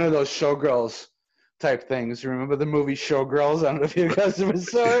see one of those Showgirls type things. Remember the movie Showgirls? I don't know if you guys ever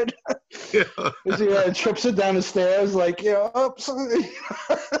saw it. Yeah. He trips her down the stairs like, oops.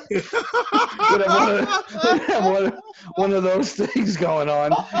 One of those things going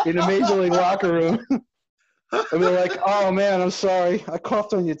on in the Major League locker room. And we're like, oh man, I'm sorry. I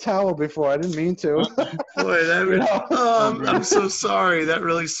coughed on your towel before. I didn't mean to. Boy, I'm so sorry. That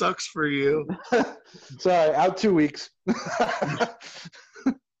really sucks for you. Sorry, out 2 weeks.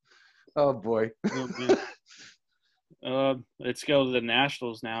 Oh boy. Let's go to the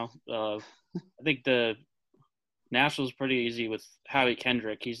Nationals now. I think the Nationals pretty easy with Howie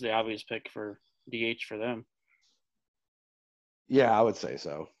Kendrick. He's the obvious pick for DH for them. Yeah, I would say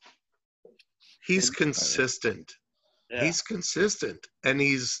so. He's consistent. Yeah. He's consistent. And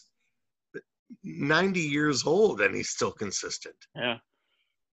he's 90 years old and he's still consistent. Yeah.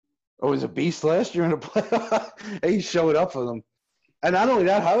 Oh, he's a beast last year in the playoff. He showed up for them. And not only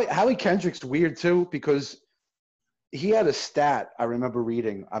that, Howie Kendrick's weird too because he had a stat I remember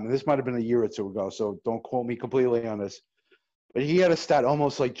reading. I mean, this might have been a year or two ago, so don't quote me completely on this. But he had a stat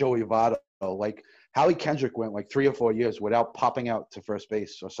almost like Joey Votto. Like Howie Kendrick went like 3 or 4 years without popping out to first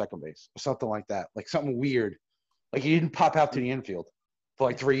base or second base or something like that. Like something weird. Like he didn't pop out to the infield for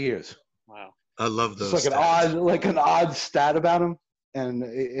like 3 years. Wow. I love those. It's like an odd stat about him, and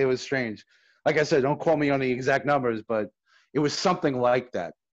it was strange. Like I said, don't quote me on the exact numbers, but it was something like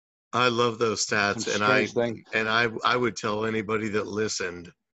that. I love those stats, and I would tell anybody that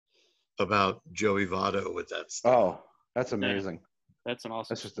listened about Joey Votto with that stat. Oh, that's amazing. Yeah. That's an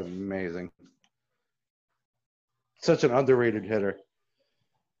awesome. That's just amazing. Such an underrated hitter.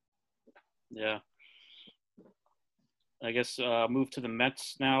 Yeah. I guess move to the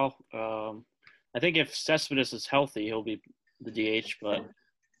Mets now. I think if Cespedes is healthy, he'll be the DH, but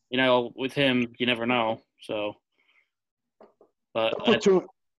with him, you never know. So, but I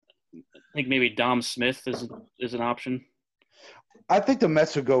think maybe Dom Smith is an option. I think the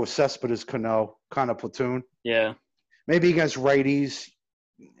Mets would go with Cespedes, Cano kind of platoon. Yeah. Maybe against righties,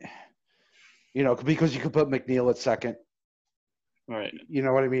 because you could put McNeil at second. Right. You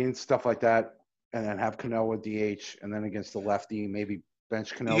know what I mean? Stuff like that. And then have Cano at DH, and then against the lefty, maybe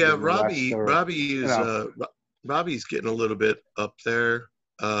bench Cano. Yeah, Robbie's getting a little bit up there.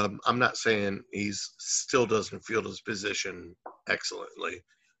 I'm not saying he still doesn't field his position excellently.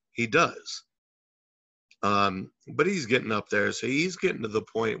 He does. But he's getting up there. So he's getting to the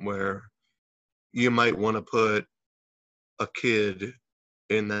point where you might want to put a kid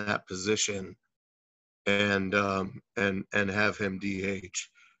in that position and have him DH.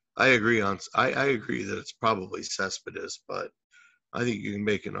 I agree that it's probably Cespedes, but I think you can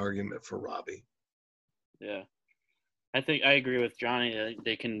make an argument for Robbie. Yeah. I think I agree with Johnny.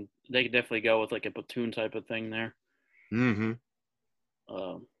 They can definitely go with like a platoon type of thing there. Mm-hmm.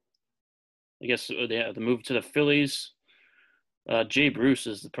 I guess the move to the Phillies. Jay Bruce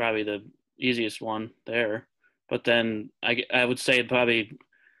is probably the easiest one there, but then I would say probably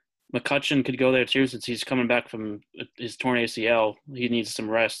McCutchen could go there too since he's coming back from his torn ACL. He needs some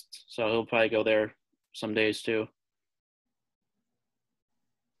rest, so he'll probably go there some days too.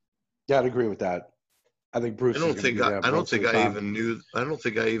 Yeah, I'd agree with that. I think Bruce. I don't think I even knew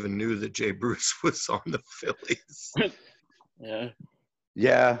that Jay Bruce was on the Phillies.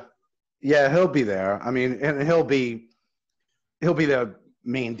 Yeah. Yeah, he'll be there. I mean, and he'll be the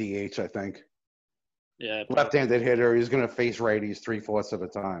main DH, I think. Yeah. Left-handed hitter. He's going to face righties 3/4 of the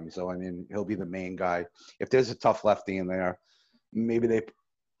time. So, I mean, he'll be the main guy. If there's a tough lefty in there, maybe they,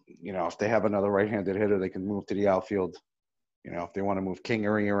 if they have another right-handed hitter, they can move to the outfield. If they want to move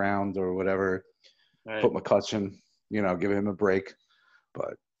Kingery around or whatever, right. Put McCutchen, give him a break.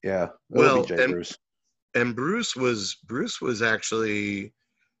 But, yeah, it'll be Jay Bruce. And Bruce was actually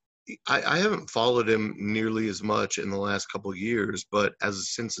 – I haven't followed him nearly as much in the last couple of years, but as a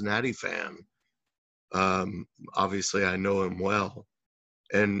Cincinnati fan, obviously I know him well.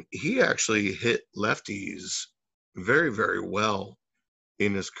 And he actually hit lefties very, very well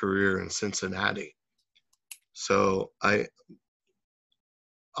in his career in Cincinnati. So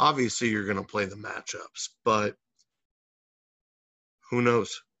obviously you're going to play the matchups, but who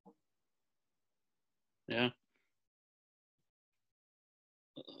knows? Yeah.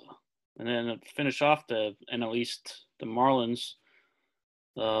 And then to finish off the NL East, the Marlins.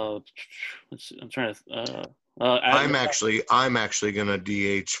 Let's see, I'm trying to. I'm actually gonna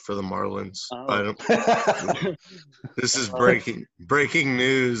DH for the Marlins. I Oh, don't. This is breaking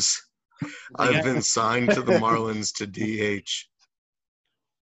news. I've been signed to the Marlins to DH.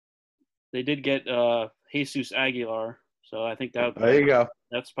 they did get Jesus Aguilar, so I think There you go.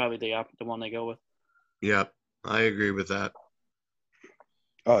 that's probably the one they go with. Yep, I agree with that.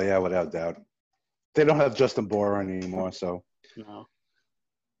 Oh yeah, without doubt. They don't have Justin Bour anymore, so No.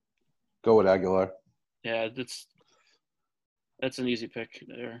 go with Aguilar. Yeah, that's an easy pick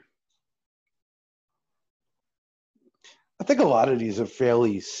there. I think a lot of these are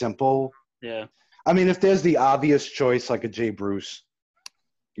fairly simple. Yeah. I mean, if there's the obvious choice like a Jay Bruce,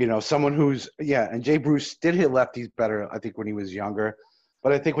 someone who's and Jay Bruce did hit lefties better, I think, when he was younger.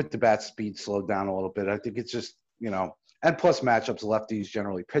 But I think with the bat speed slowed down a little bit. I think it's just, and plus matchups, lefties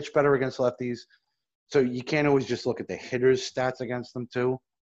generally pitch better against lefties. So you can't always just look at the hitters' stats against them too.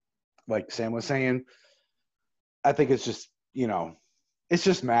 Like Sam was saying, I think it's just, it's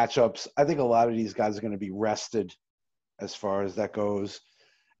just matchups. I think a lot of these guys are going to be rested as far as that goes.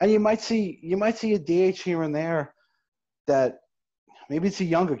 And you might see a DH here and there that maybe it's a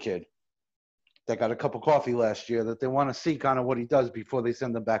younger kid that got a cup of coffee last year that they want to see kind of what he does before they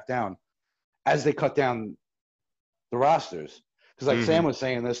send him back down as they cut down the rosters. Because like Sam was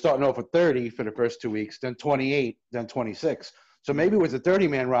saying, they're starting off with 30 for the first 2 weeks, then 28, then 26. So maybe with a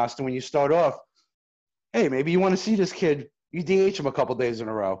 30-man roster, when you start off, hey, maybe you want to see this kid, you DH him a couple days in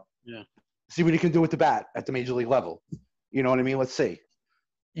a row. Yeah. See what he can do with the bat at the major league level. You know what I mean? Let's see.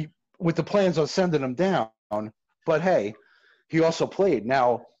 With the plans on sending him down, but hey, he also played.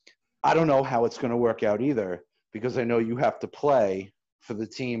 Now, I don't know how it's going to work out either, because I know you have to play for the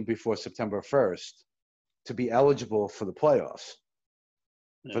team before September 1st to be eligible for the playoffs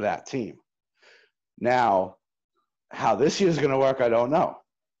for that team. Now, how this year is going to work, I don't know.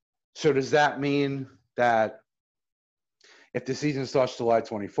 So does that mean that if the season starts July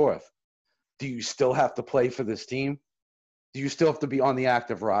 24th, do you still have to play for this team? Do you still have to be on the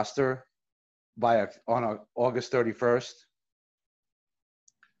active roster on August 31st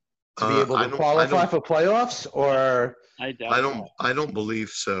to be able to qualify for playoffs? Or I don't believe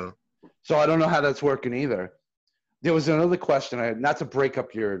so. So I don't know how that's working either. There was another question I had, not to break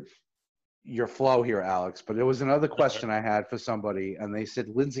up your flow here, Alex, but there was another question I had for somebody, and they said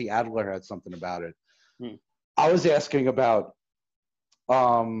Lindsay Adler had something about it. I was asking about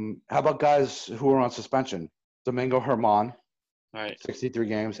how about guys who are on suspension? Domingo Germán, right, 63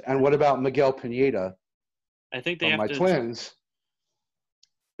 games, and what about Miguel Pineda? I think they have my Twins.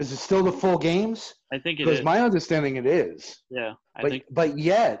 Is it still the full games? I think it is. Because my understanding it is. Yeah, but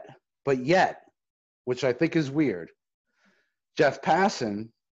yet, which I think is weird, Jeff Passan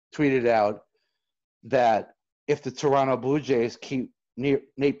tweeted out that if the Toronto Blue Jays keep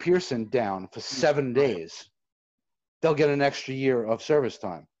Nate Pearson down for 7 days, they'll get an extra year of service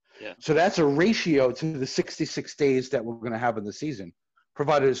time. Yeah. So that's a ratio to the 66 days that we're going to have in the season,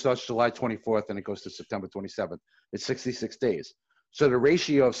 provided it starts July 24th and it goes to September 27th. It's 66 days. So the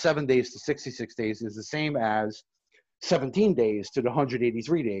ratio of 7 days to 66 days is the same as 17 days to the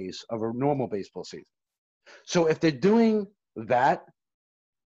 183 days of a normal baseball season. So if they're doing that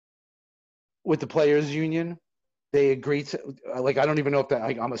with the players' union, they agree to, I don't even know if that,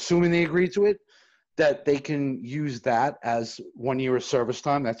 I'm assuming they agree to it, that they can use that as 1 year of service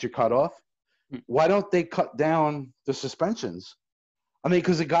time. That's your cutoff. Why don't they cut down the suspensions? I mean,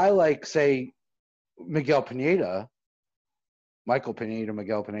 because a guy like, say, Miguel Pineda, Miguel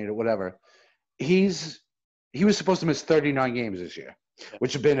Pineda, whatever, he was supposed to miss 39 games this year,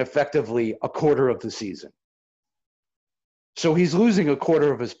 which have been effectively a quarter of the season. So he's losing a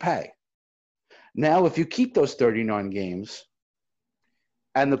quarter of his pay. Now, if you keep those 39 games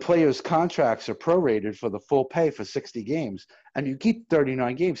and the players' contracts are prorated for the full pay for 60 games, and you keep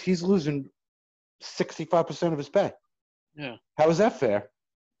 39 games, he's losing 65% of his pay. Yeah. How is that fair?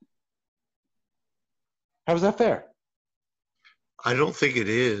 How is that fair? I don't think it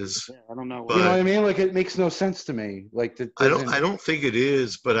is. Yeah, I don't know. You know what I mean? Like, it makes no sense to me. Like, I don't think it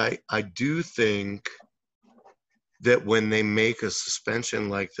is, but I do think that when they make a suspension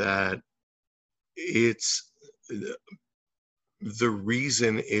like that, it's the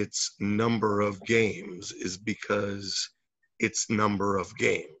reason it's number of games is because it's number of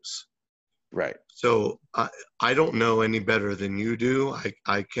games. Right. So I don't know any better than you do.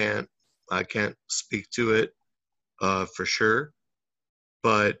 I can't speak to it for sure.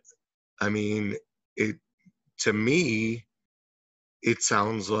 But I mean, to me, it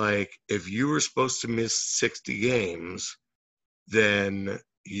sounds like if you were supposed to miss 60 games, then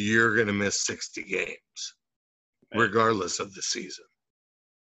you're going to miss 60 games, regardless of the season.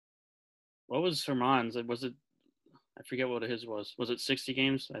 What was Herman's? Was it? I forget what his was. Was it 60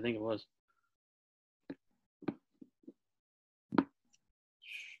 games? I think it was.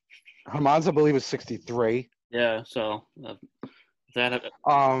 Herman's, I believe, is 63. Yeah. So that.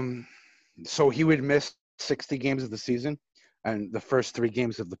 So he would miss 60 games of the season, and the first 3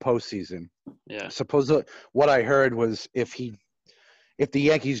 games of the postseason. Yeah. Supposedly, what I heard was if the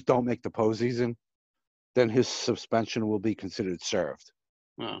Yankees don't make the postseason, then his suspension will be considered served.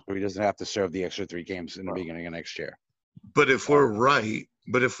 Oh. So he doesn't have to serve the extra 3 games in the beginning of next year. But if we're right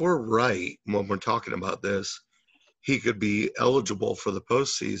when we're talking about this, he could be eligible for the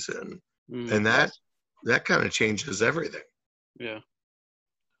postseason, and that kind of changes everything. Yeah.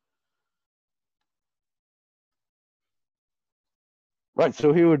 Right,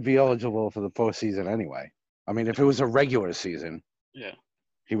 so he would be eligible for the postseason anyway. I mean, if it was a regular season,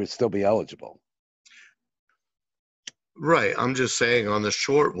 he would still be eligible. Right. I'm just saying on the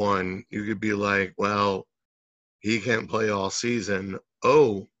short one, you could be like, well, he can't play all season.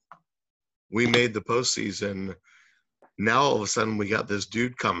 Oh, we made the postseason. Now all of a sudden we got this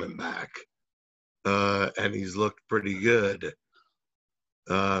dude coming back, and he's looked pretty good.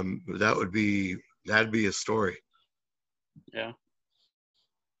 That'd be a story. Yeah.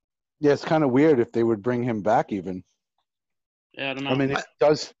 Yeah, it's kind of weird if they would bring him back even. Yeah, I don't know. I mean,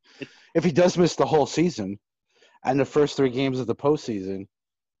 if he does miss the whole season and the first 3 games of the postseason,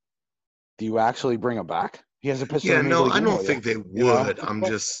 do you actually bring him back? He has a pitch. Yeah, no, I don't think they would. You know?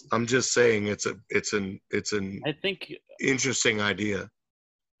 I'm just saying it's an I think interesting idea.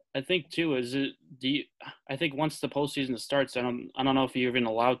 I think too I think once the postseason starts, I don't know if you're even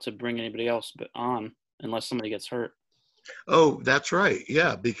allowed to bring anybody else on unless somebody gets hurt. Oh, that's right.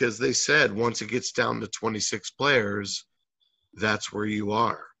 Yeah, because they said once it gets down to 26 players, that's where you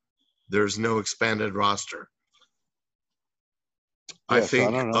are. There's no expanded roster. Yeah, I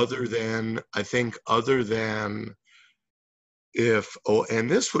think other than if and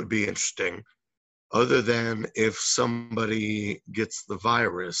this would be interesting, other than if somebody gets the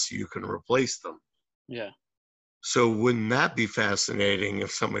virus, you can replace them. Yeah. So wouldn't that be fascinating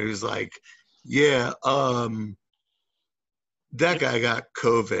if somebody was like, yeah, that guy got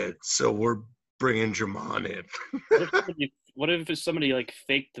COVID, so we're bringing Germán in. What if somebody like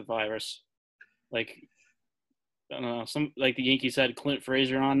faked the virus? Like, I don't know, like the Yankees had Clint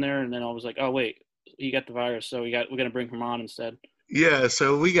Frazier on there, and then I was like, oh wait, he got the virus, so we're gonna bring him on instead. Yeah,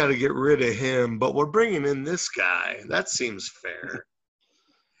 so we got to get rid of him, but we're bringing in this guy. That seems fair.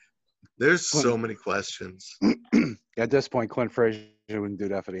 There's so many questions. At this point, Clint Frazier wouldn't do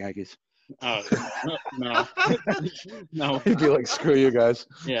that for the Yankees. Oh, no. No. He'd be like, screw you guys.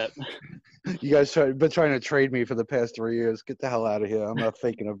 Yeah. You guys been trying to trade me for the past 3 years. Get the hell out of here. I'm not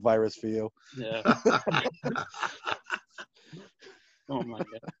faking a virus for you. Yeah. Oh, my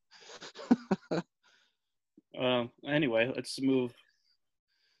God. Anyway, let's move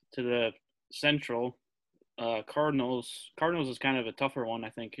to the Central. Cardinals is kind of a tougher one, I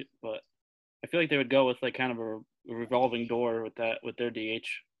think, but I feel like they would go with like kind of a revolving door with their DH,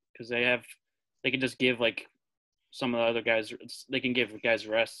 because they can just give like some of the other guys, they can give guys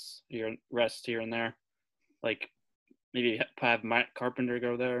rest here and there, like maybe have Matt Carpenter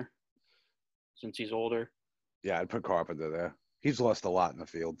go there since he's older. Yeah, I'd put Carpenter there. He's lost a lot in the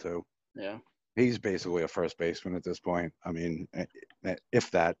field too. Yeah, he's basically a first baseman at this point. I mean, if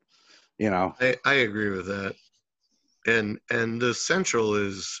that, you know. I agree with that. And the Central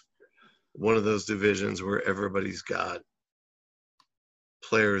is one of those divisions where everybody's got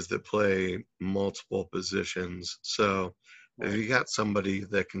players that play multiple positions. So if you got somebody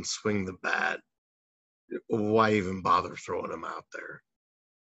that can swing the bat, why even bother throwing them out there?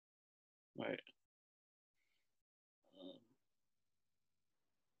 Right.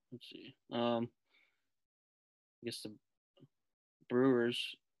 Let's see. I guess the Brewers.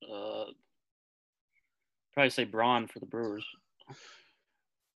 Probably say Braun for the Brewers.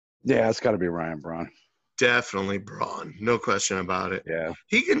 Yeah, it's got to be Ryan Braun. Definitely Braun, no question about it. Yeah,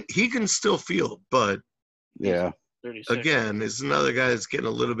 he can still field, but yeah, 36. Again, it's another guy that's getting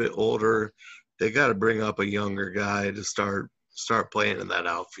a little bit older. They got to bring up a younger guy to start playing in that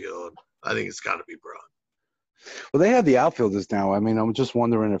outfield. I think it's got to be Braun. Well, they have the outfielders now. I mean, I'm just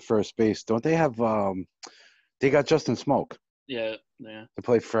wondering at first base, don't they have? They got Justin Smoke. Yeah. To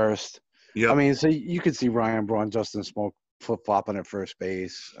play first. Yeah. I mean, so you could see Ryan Braun, Justin Smoke flip-flopping at first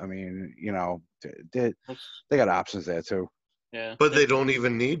base. I mean, you know, they got options there too. Yeah. But they don't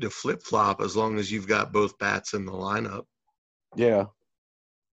even need to flip-flop as long as you've got both bats in the lineup. Yeah.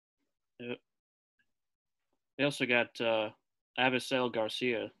 Yeah. They also got Avisail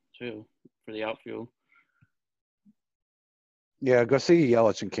Garcia too for the outfield. Yeah, Garcia,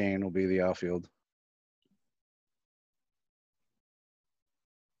 Yelich, and Kane will be the outfield.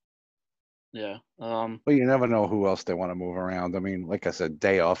 Yeah. But you never know who else they want to move around. I mean, like I said,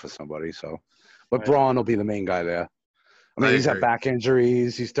 day off for somebody. So, but Right. Braun will be the main guy there. I mean, I he's had agree. back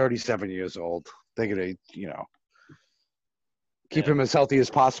injuries. He's 37 years old. They're gonna, keep Yeah. him as healthy as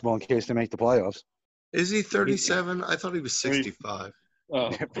possible in case they make the playoffs. Is he 37? I thought he was 65. Oh,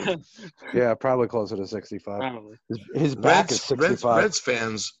 Yeah, probably closer to 65. probably. His back is 65.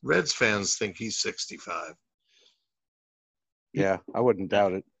 Reds fans think he's 65 Yeah, I wouldn't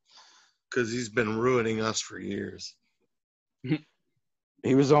doubt it. because he's been ruining us for years.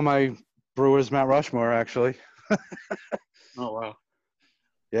 He was on my Brewers Mount Rushmore, actually. Oh wow.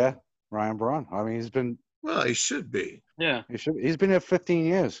 Yeah, Ryan Braun. I mean, Well, he should be. Yeah. he's been there 15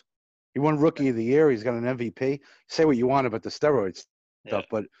 years. He won Rookie of the Year. He's got an MVP. Say what you want about the steroids stuff,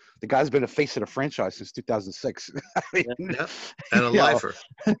 but the guy's been a face of the franchise since 2006. I mean, Yeah, and a lifer.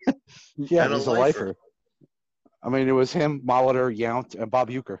 Yeah, And a he's a lifer. lifer. I mean, it was him, Molitor, Yount, and Bob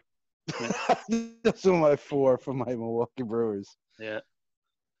Uecker. Those are my four for my Milwaukee Brewers. Yeah.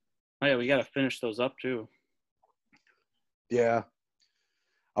 Oh yeah, we gotta finish those up too. Yeah,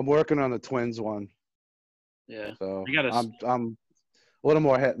 I'm working on the Twins one. Yeah. So You gotta- I'm a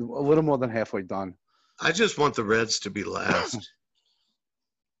little more than halfway done. I just want the Reds to be last.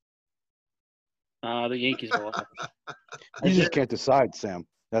 The Yankees will. You just can't decide, Sam.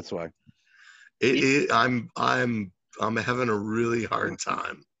 That's why. I'm having a really hard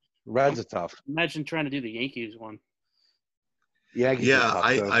time. Reds are tough. Imagine trying to do the Yankees one. Yankees Yeah,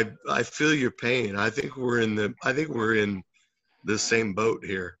 are tough, too. I feel your pain. I think we're in the same boat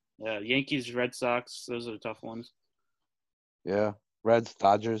here. Yeah, Yankees, Red Sox, those are the tough ones. Yeah, Reds,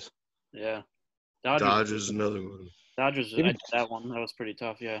 Dodgers. Yeah. Dodgers another one. Dodgers, I Even- did that one. That was pretty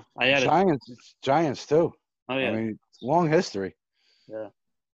tough, yeah. I had it. Giants too. Oh, yeah. I mean, long history. Yeah.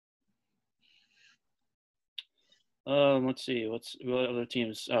 Let's see. What other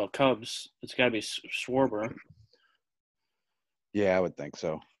teams? Oh, Cubs. It's got to be Schwarber. Yeah, I would think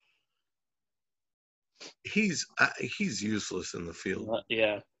so. He's useless in the field.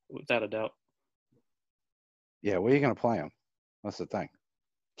 Yeah, without a doubt. Yeah, where are you going to play him? That's the thing.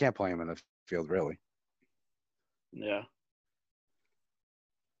 Can't play him in the field, really. Yeah.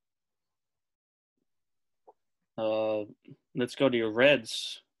 Let's go to your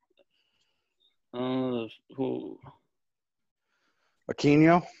Reds. Who?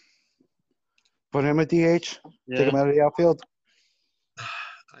 Aquino. Put him at DH. Take Yeah. him out of the outfield.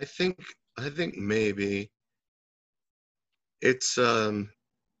 I think maybe it's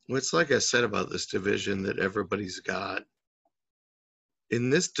like I said about this division that everybody's got. In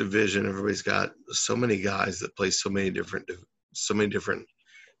this division, everybody's got so many guys that play so many different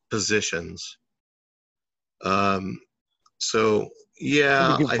positions. So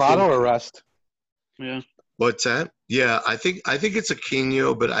yeah, You give I Votto think, a rest. Yeah. what's that? Yeah, I think it's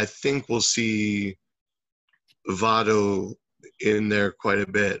Aquino, but I think we'll see Votto in there quite a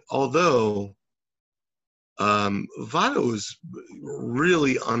bit. Although Votto is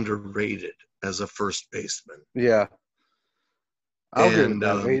really underrated as a first baseman. Yeah. I'll give him And,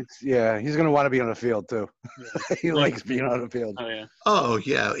 that. He's going to want to be on the field, too. Yeah. He likes being on the field. Oh, yeah. Oh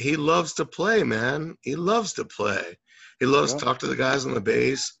yeah, he loves to play, man. He loves to play. He loves Yeah. to talk to the guys on the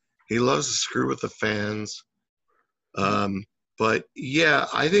base. He loves to screw with the fans. But yeah,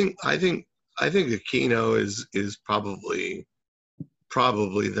 I think Aquino is probably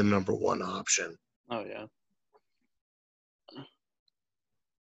the number one option. Oh, yeah.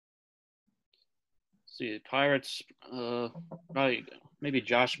 See, Pirates, probably maybe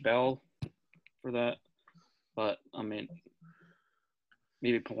Josh Bell for that. But, I mean,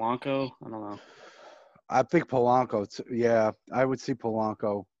 maybe Polanco. I don't know. I think Polanco. Yeah, I would see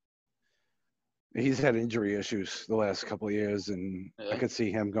Polanco. He's had injury issues the last couple of years, and Yeah. I could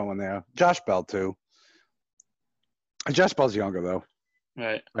see him going there. Josh Bell, too. Josh Bell's younger, though.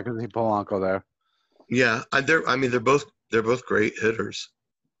 Right. I could see Polanco there. Yeah, they're both great hitters.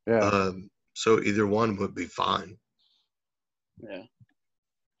 Yeah. So either one would be fine. Yeah.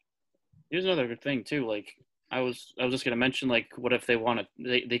 Here's another good thing too. Like I was just gonna mention, like, what if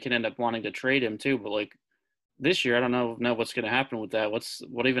they can end up wanting to trade him too, but like this year I don't know what's gonna happen with that.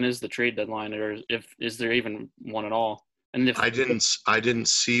 What even is the trade deadline, or is there even one at all? And if I didn't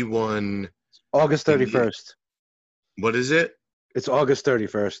see one. August 31st. What is it? It's August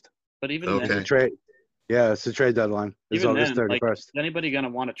 31st. but even Okay. then, The trade. Yeah, it's the trade deadline. It's even August then, like, 31st. is anybody gonna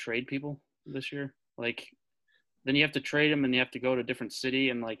want to trade people this year? Like, then you have to trade them, and you have to go to a different city,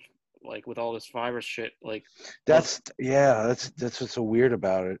 and like with all this virus shit, like That's what's so weird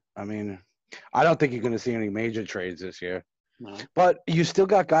about it. I mean, I don't think you're going to see any major trades this year. No. But you still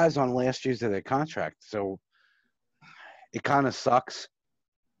got guys on last year's of their contract, so it kind of sucks.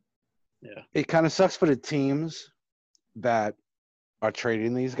 Yeah. It kind of sucks for the teams that are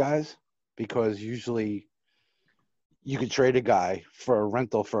trading these guys because usually you could trade a guy for a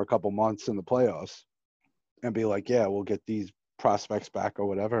rental for a couple months in the playoffs and be like, yeah, we'll get these prospects back or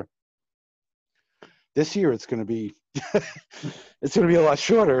whatever. This year it's going to be it's going to be a lot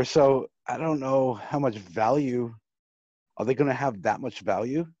shorter, so I don't know how much value are they going to have that much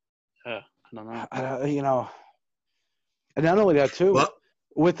value? I don't know. And not only that too, Well,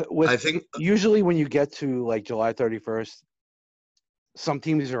 with I think usually when you get to like July 31st, some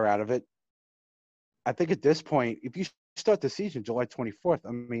teams are out of it. I think at this point, if you start the season July 24th,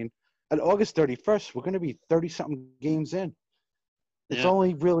 I mean, at August 31st, we're going to be 30-something games in. It's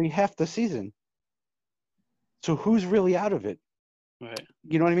only really half the season. So who's really out of it? Right.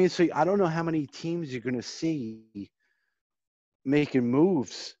 You know what I mean? So I don't know how many teams you're going to see making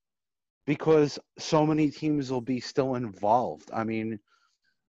moves because so many teams will be still involved. I mean,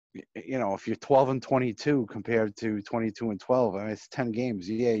 if you're 12-22 compared to 22-12, I mean, it's 10 games.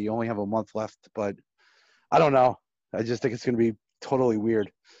 Yeah, you only have a month left, but I don't know. I just think it's going to be totally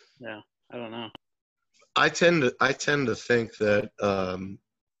weird. Yeah, I don't know. I tend to think that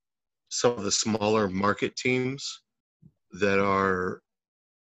some of the smaller market teams that are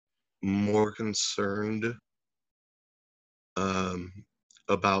more concerned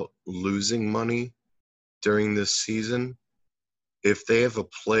about losing money during this season, if they have a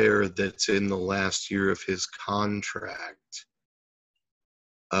player that's in the last year of his contract,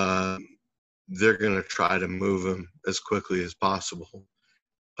 they're going to try to move him as quickly as possible,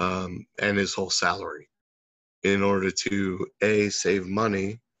 and his whole salary, in order to save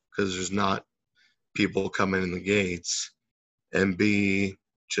money because there's not people coming in the gates, and B,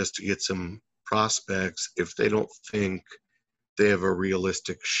 just to get some prospects if they don't think they have a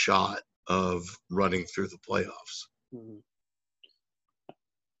realistic shot of running through the playoffs. Mm-hmm.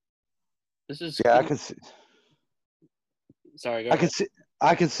 This is I can see. Sorry, go ahead.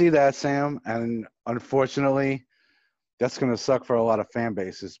 I can see that, Sam, and unfortunately, that's going to suck for a lot of fan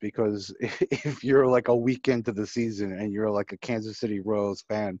bases because if you're like a week into the season and you're like a Kansas City Royals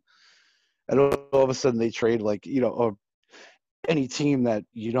fan, and all of a sudden they trade or any team that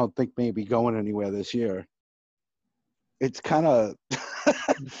you don't think may be going anywhere this year, it's kind of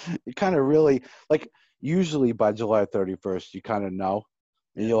really like usually by July 31st you kind of know,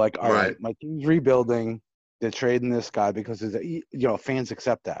 and you're like, all right, my team's rebuilding. They're trading this guy because fans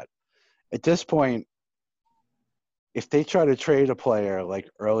accept that. At this point, if they try to trade a player like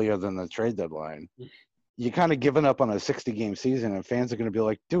earlier than the trade deadline, you're kind of giving up on a 60-game season, and fans are going to be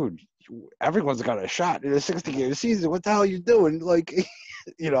like, dude, everyone's got a shot in a 60-game season. What the hell are you doing? Like,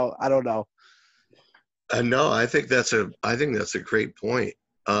 I don't know. No, I think that's a great point.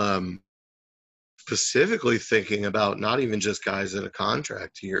 Specifically thinking about not even just guys in a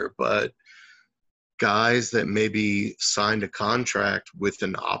contract here, but guys that maybe signed a contract with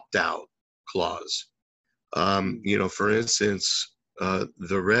an opt-out clause. For instance,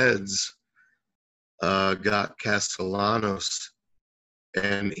 the Reds got Castellanos,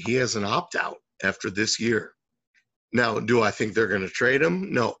 and he has an opt-out after this year. Now, do I think they're going to trade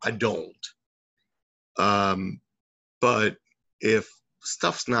him? No, I don't. But if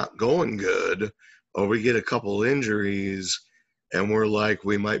stuff's not going good, or we get a couple injuries, and we're like,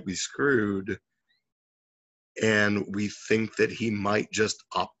 we might be screwed, and we think that he might just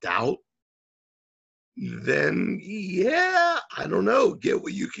opt out, then I don't know. Get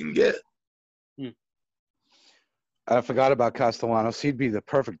what you can get. I forgot about Castellanos. He'd be the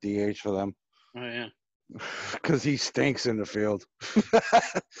perfect DH for them. Oh yeah, because he stinks in the field.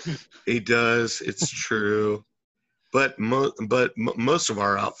 He does. It's true, but most of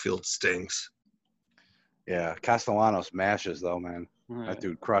our outfield stinks. Yeah, Castellanos mashes though, man. right. That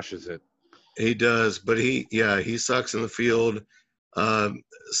dude crushes it. He does, but he sucks in the field.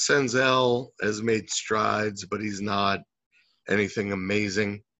 Senzel has made strides, but he's not anything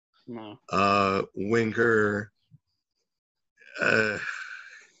amazing. No. Winker. I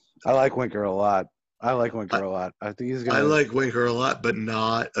like Winker a lot. I like Winker a lot. I think he's gonna. I like Winker a lot, but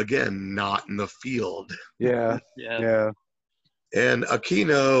not in the field. Yeah. Yeah. And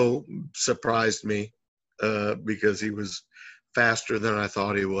Aquino surprised me because he was faster than I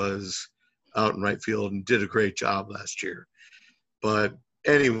thought he was out in right field and did a great job last year. But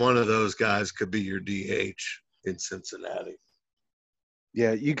any one of those guys could be your DH in Cincinnati.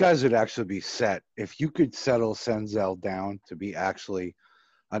 Yeah, you guys would actually be set if you could settle Senzel down to be actually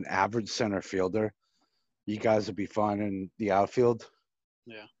an average center fielder. You guys would be fine in the outfield.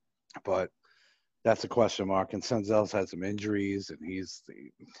 Yeah. But That's a question mark. And Senzel's had some injuries, and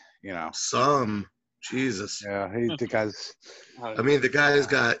Some Jesus. the guy's. I mean,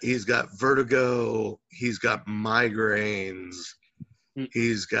 he's got vertigo. He's got migraines.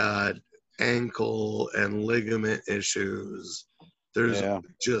 He's got ankle and ligament issues. There's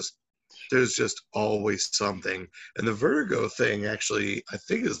just always something. And the vertigo thing actually, I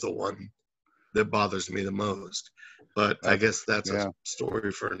think, is the one that bothers me the most. But I guess that's a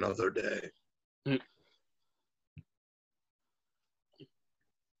story for another day.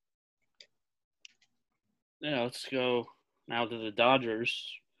 Yeah, let's go now to the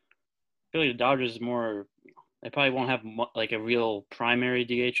Dodgers. I feel like the Dodgers they probably won't have like a real primary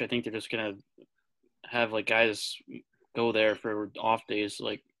DH. I think they're just going to have like guys go there for off days,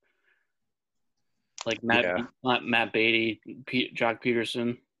 like Matt Beatty, Jock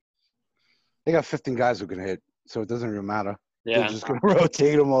Peterson. They got 15 guys who can hit, so it doesn't even matter. Yeah. They're just going to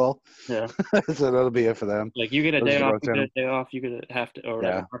rotate them all. Yeah. So that'll be it for them. Like you get a day off, you get a day off, you get a half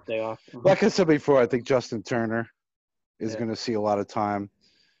day off. Like I said before, I think Justin Turner is going to see a lot of time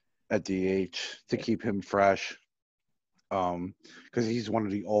at DH to keep him fresh, because he's one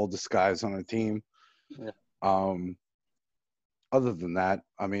of the oldest guys on the team. Yeah. Other than that,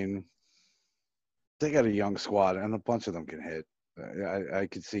 I mean, they got a young squad, and a bunch of them can hit. I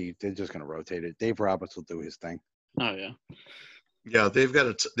could see they're just going to rotate it. Dave Roberts will do his thing. Oh yeah. Yeah, they've got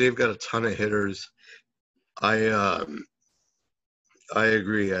a ton of hitters. I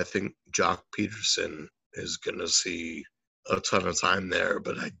agree. I think Jock Peterson is going to see a ton of time there,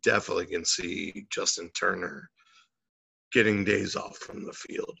 but I definitely can see Justin Turner getting days off from the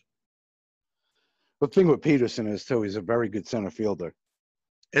field. The thing with Peterson is too, he's a very good center fielder.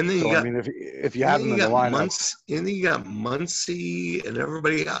 And then if you have him in the lineup, and then you got Muncy and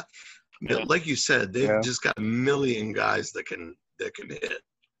everybody. Like you said, they've just got a million guys that can hit.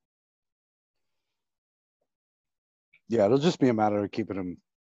 Yeah, it'll just be a matter of keeping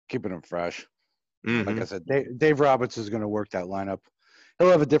him fresh. Mm-hmm. Like I said, Dave Roberts is going to work that lineup. He'll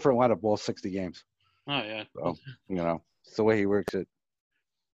have a different lineup all 60 games. Oh yeah. So, it's the way he works it.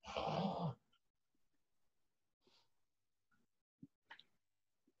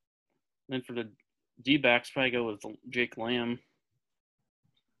 Then for the D-backs, probably go with Jake Lamb,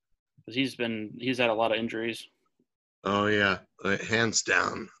 because he's had a lot of injuries. Oh yeah, hands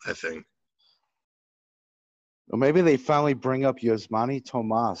down, I think. Well, maybe they finally bring up Yasmani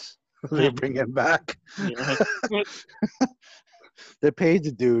Tomas. They bring him back. Yeah. They paid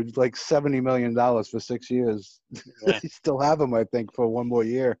the dude like $70 million for 6 years. Yeah. They still have him, I think, for one more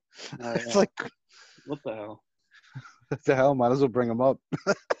year. It's like, what the hell? What the hell? Might as well bring him up.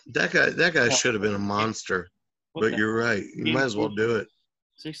 That guy should have been a monster. But you're right. You might as well do it.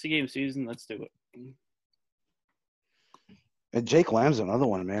 60-game season. Let's do it. And Jake Lamb's another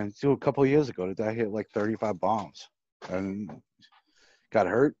one, man. A couple of years ago, the guy hit like 35 bombs and got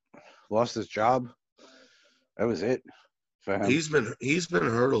hurt, lost his job. That was it for him. He's been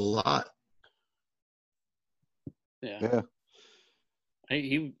hurt a lot. Yeah.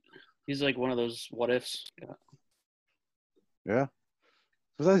 He's like one of those what ifs. Yeah.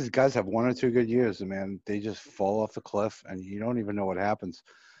 Sometimes these guys have 1 or 2 good years, and man, they just fall off the cliff, and you don't even know what happens.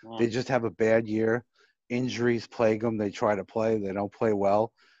 Wow. They just have a bad year. Injuries plague them. They try to play. They don't play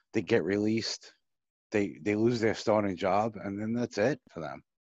well. They get released. They lose their starting job, and then that's it for them.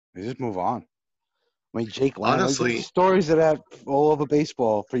 They just move on. I mean, Jake Lamb, honestly, stories of that all over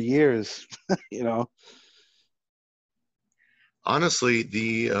baseball for years, Honestly,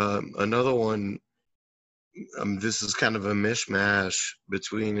 the another one, this is kind of a mishmash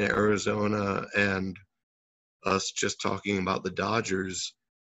between Arizona and us just talking about the Dodgers.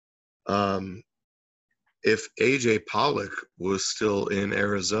 If A.J. Pollock was still in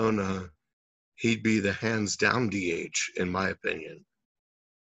Arizona, he'd be the hands-down DH, in my opinion.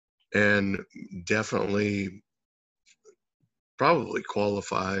 And definitely probably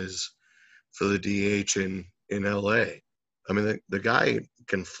qualifies for the DH in L.A. I mean, the guy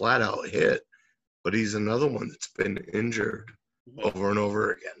can flat out hit, but he's another one that's been injured over and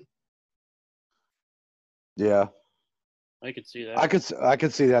over again. Yeah. I could see that. I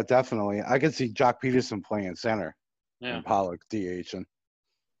could see that, definitely. I could see Jock Peterson playing center and Pollock DHing.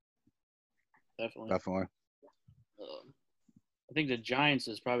 Definitely. I think the Giants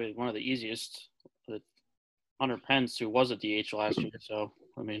is probably one of the easiest. Hunter Pence, who was a DH last year, so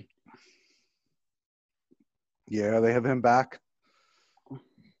I mean. Yeah, they have him back.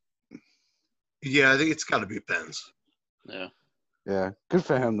 Yeah, I think it's got to be Pence. Yeah. Yeah, good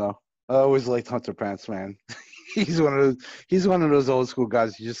for him though. I always liked Hunter Pence, man. He's one of those old school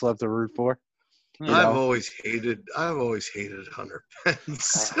guys you just love to root for. I've always hated Hunter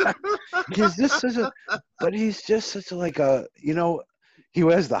Pence. He's just such a like a he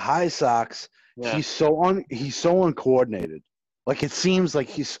wears the high socks. Yeah. He's so uncoordinated. Like it seems like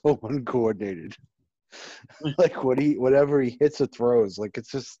he's so uncoordinated. Like whatever he hits or throws, like it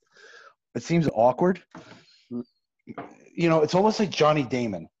seems awkward. It's almost like Johnny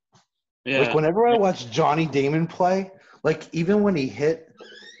Damon. Yeah. Like whenever I watch Johnny Damon play, like even when he hit,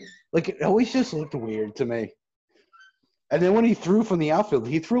 like it always just looked weird to me. And then when he threw from the outfield,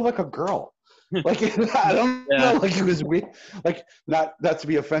 he threw like a girl. Like I don't know, like it was weird. Like not to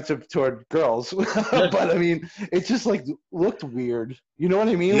be offensive toward girls, but I mean, it just like looked weird. You know what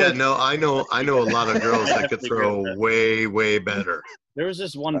I mean? Yeah, like, no, I know a lot of girls that could throw way, way better. There was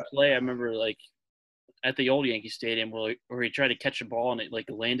this one play I remember, like at the old Yankee Stadium, where he tried to catch a ball and it like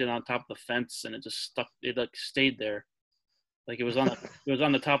landed on top of the fence and it just stuck. It like stayed there, like it was on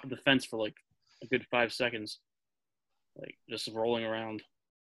the top of the fence for like a good 5 seconds, like just rolling around.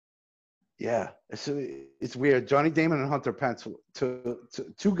 Yeah, it's weird. Johnny Damon and Hunter Pence,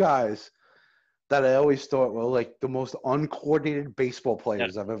 two guys that I always thought were like the most uncoordinated baseball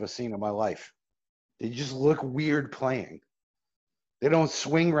players I've ever seen in my life. They just look weird playing. They don't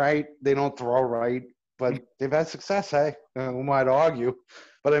swing right. They don't throw right, but they've had success. Hey, who might argue?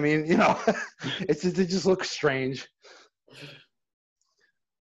 But I mean, they just look strange.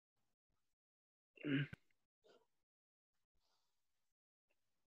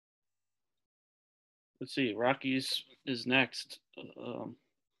 Let's see. Rockies is next.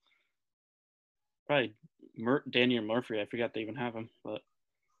 Probably Daniel Murphy. I forgot they even have him, but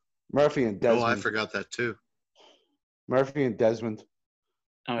Murphy and Desmond. Oh, I forgot that too. Murphy and Desmond.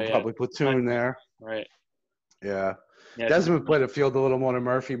 Oh yeah. Probably platoon there. Right. Yeah. Desmond played the field a little more than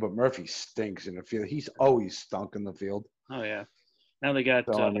Murphy, but Murphy stinks in the field. He's always stunk in the field. Oh yeah. Now they got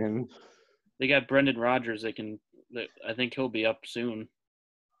they got Brendan Rodgers. I think he'll be up soon.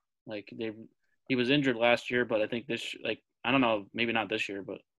 Like he was injured last year, but I think I don't know, maybe not this year,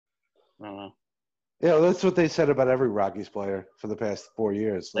 but I don't know. Yeah, that's what they said about every Rockies player for the past 4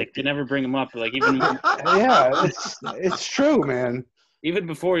 years. Like they never bring him up. Like even yeah, it's true, man. Even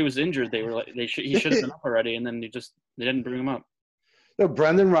before he was injured, they were like he should have been up already, and then they didn't bring him up. So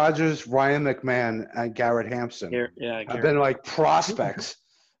Brendan Rodgers, Ryan McMahon, and Garrett Hampson have been like prospects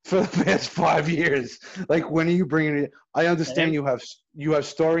for the past 5 years. Like, when are you bringing it? I understand you have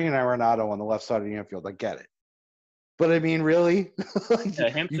Story and Arenado on the left side of the infield. I get it. But I mean, really?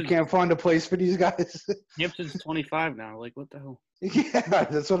 You can't find a place for these guys? Hampton's 25 now. Like, what the hell? Yeah,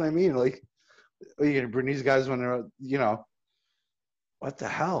 that's what I mean. Like, you're going to bring these guys when they're, what the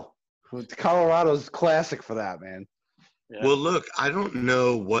hell? Colorado's classic for that, man. Yeah. Well, look, I don't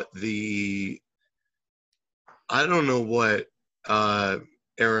know what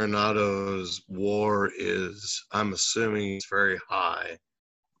Arenado's WAR is. I'm assuming it's very high.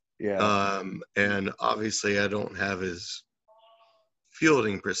 Yeah. And obviously I don't have his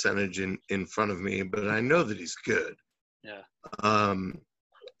fielding percentage in front of me, but I know that he's good. Yeah.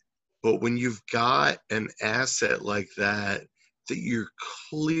 But when you've got an asset like that you're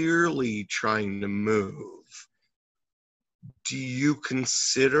clearly trying to move, do you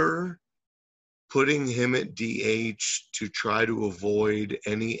consider putting him at DH to try to avoid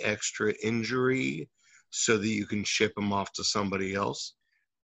any extra injury so that you can ship him off to somebody else?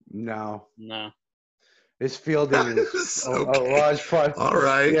 No. His fielding is a large part. All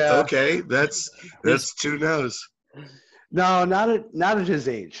right. Yeah. Okay. That's 2 no's. No, not at his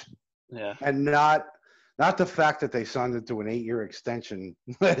age. Yeah. And not the fact that they signed him to an 8-year extension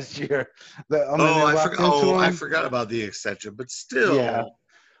last year. I forgot about the extension, but still. Yeah.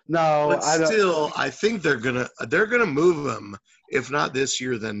 No, I think they're gonna move him, if not this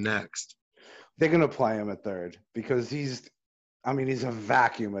year, then next. They're gonna play him at third because he's a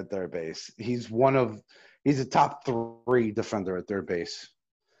vacuum at third base. He's a top 3 defender at third base.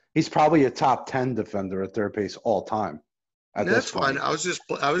 He's probably a top 10 defender at third base all time. That's fine. I was just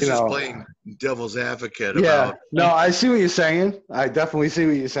playing devil's advocate. Yeah. No, I see what you're saying. I definitely see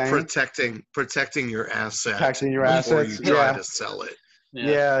what you're saying. Protecting your asset. Protecting your before assets. You try to sell it.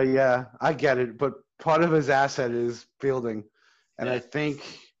 Yeah. I get it. But part of his asset is fielding, and I think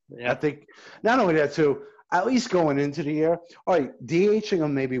not only that too. At least going into the year, all right, DHing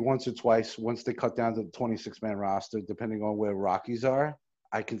him maybe once or twice once they cut down to the 26-man roster, depending on where Rockies are.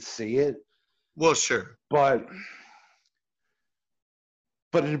 I can see it. Well, sure. But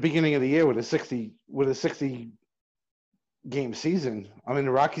at the beginning of the year with a 60 game season,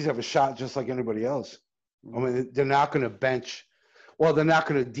 the Rockies have a shot just like anybody else. They're not going to bench. Well, they're not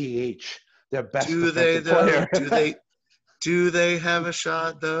going to DH their best player. Do they? Do they have a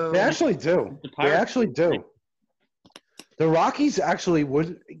shot though? They actually do. The They Pirates- actually do. The Rockies actually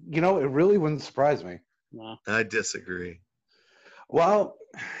would. It really wouldn't surprise me. No. I disagree. Well,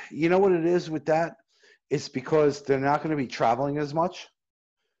 you know what it is with that? It's because they're not going to be traveling as much.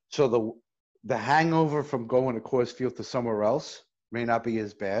 So the hangover from going to Coors Field to somewhere else may not be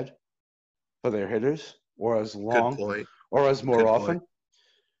as bad for their hitters or as Good long point. or as more Good often. point.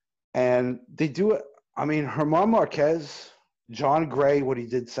 And they do it. I mean, Herman Marquez, John Gray, what he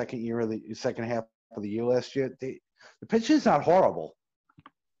did second half of the year last year, the pitch is not horrible.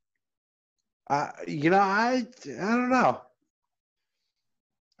 I don't know.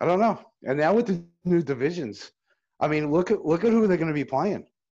 I don't know. And now with the new divisions, I mean, look at who they're going to be playing.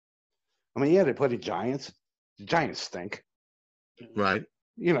 I mean, yeah, they play the Giants. The Giants stink. Right.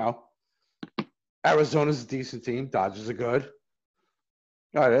 Arizona's a decent team. Dodgers are good.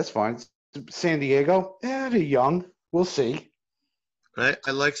 All right, that's fine. San Diego, they're young. We'll see. I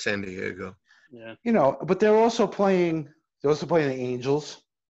like San Diego. Yeah. But they're also playing the Angels,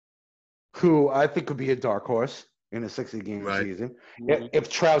 who I think could be a dark horse in a 60-game Right. season. Mhm. If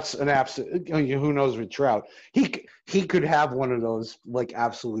Trout's an absolute, who knows with Trout, he could have one of those like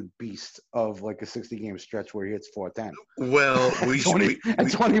absolute beasts of like a 60-game stretch where he hits 410 Well, we should.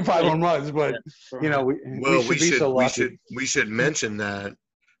 and 25 home runs, but we should mention that.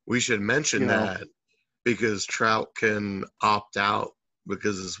 We should mention that because Trout can opt out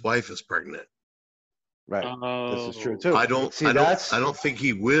because his wife is pregnant. Right. Oh. This is true too. I don't think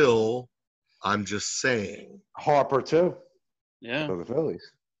he will. I'm just saying. Harper too Yeah. for the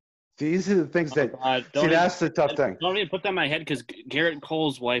Phillies. These are the things that. God, See, that's the tough thing. Don't even put that in my head because Garrett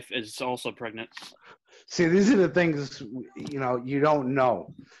Cole's wife is also pregnant. See, these are the things you don't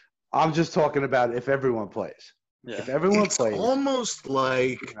know. I'm just talking about if everyone plays. Yeah. If everyone It's plays, almost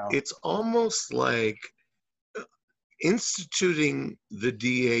like instituting the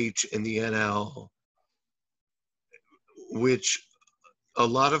DH in the NL, which a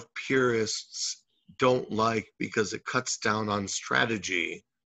lot of purists don't like because it cuts down on strategy.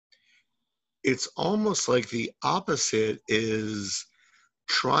 It's almost like the opposite is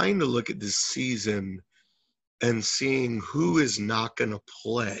trying to look at this season and seeing who is not going to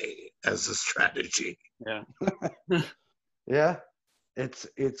play as a strategy. Yeah. yeah, it's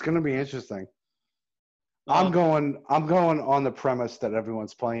going to be interesting. Well, I'm going on the premise that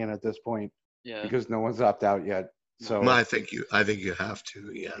everyone's playing at this point Yeah. because no one's opted out yet. So I think you have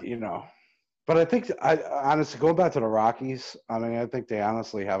to, yeah. But I think I honestly going back to the Rockies. I mean, I think they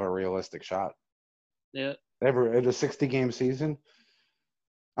honestly have a realistic shot. Yeah. Ever in a 60-game season.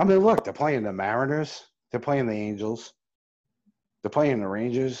 I mean, look, they're playing the Mariners. They're playing the Angels. They're playing the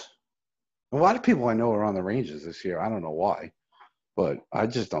Rangers. A lot of people I know are on the Rangers this year. I don't know why, but I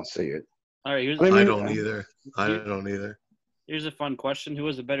just don't see it. All right. I don't either. Here's a fun question: who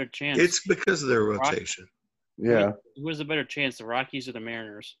has a better chance? It's because of their rotation. Yeah, Who has a better chance, the Rockies or the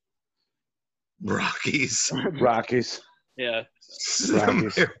Mariners? Rockies. Rockies. Yeah.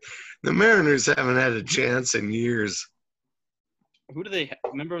 Rockies. The Mariners haven't had a chance in years. Who do they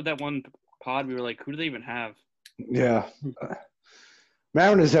remember that one pod? We were like, who do they even have? Yeah.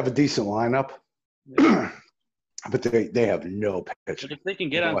 Mariners have a decent lineup, but they have no But pitching. if they can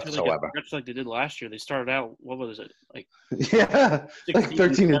get onto like a whatsoever. stretch like they did last year, they started out. What was it like? Yeah, like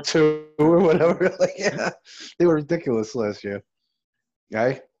 13-2 or whatever. Like, yeah, they were ridiculous last year.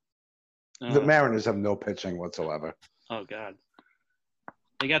 Okay, the Mariners have no pitching whatsoever. Oh God,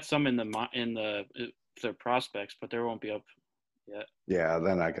 they got some in their prospects, but they won't be up yet. Yeah,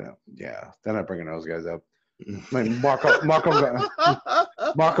 they're not gonna. Yeah, they're not bringing those guys up. I mean, Marco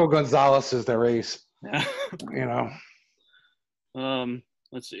Gonzalez is their ace. Yeah.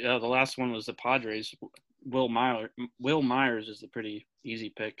 Let's see. The last one was the Padres. Will Myers is a pretty easy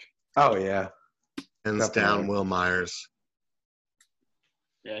pick. Oh yeah, Hands down, Will Myers.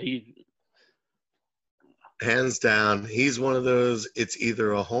 Yeah, hands down, he's one of those. It's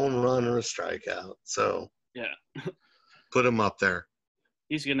either a home run or a strikeout. So yeah, put him up there.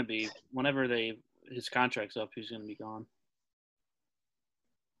 He's gonna be whenever his contract's up. He's gonna be gone.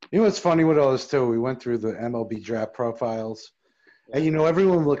 You know what's funny with all this too? We went through the MLB draft profiles, and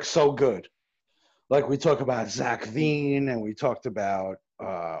everyone looks so good. Like we talk about Zach Veen, and we talked about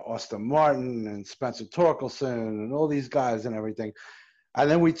Austin Martin and Spencer Torkelson and all these guys and everything. And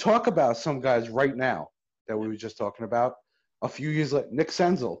then we talk about some guys right now that we were just talking about. A few years later, Nick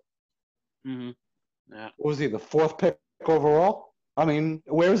Senzel. Mm-hmm. Yeah. What was he, the 4th pick overall? I mean,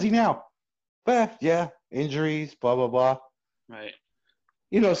 where is he now? Yeah, injuries, blah, blah, blah. Right.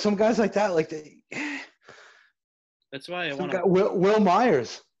 Some guys like that, like that's why I want to. Will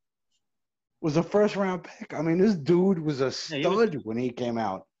Myers. was a first round pick. I mean, this dude was a Yeah, stud when he came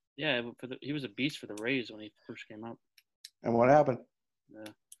out. Yeah, he was a beast for the Rays when he first came out. And what happened?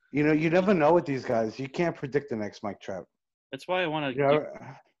 Yeah. You know, you never know with these guys. You can't predict the next Mike Trout. That's why I want to.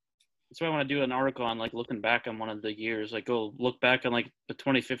 That's why I want to do an article on like looking back on one of the years. Like go look back on like the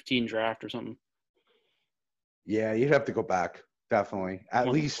 2015 draft or something. Yeah, you'd have to go back definitely at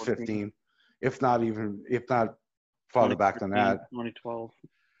least 15, if not farther back than that. 2012.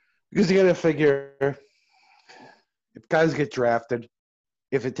 Because you got to figure if guys get drafted,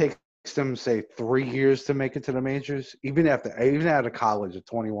 if it takes them say 3 years to make it to the majors, even out of college at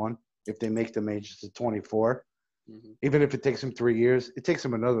 21, if they make the majors at 24. Even if it takes them 3 years, it takes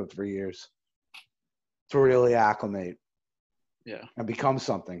them another 3 years to really acclimate. Yeah. And become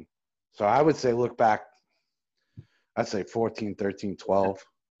something. So I would say look back, I'd say 14, 13, 12.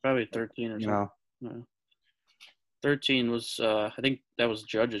 Probably 13 or something. No. 13 was, I think that was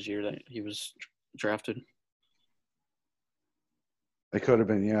Judge's year that he was drafted. It could have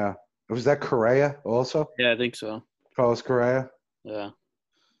been, yeah. Was that Correa also? Yeah, I think so. Carlos Correa? Yeah.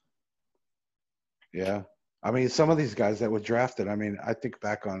 Yeah. I mean, some of these guys that were drafted, I mean, I think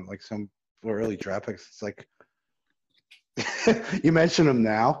back on like some early draft picks. It's like, you mention them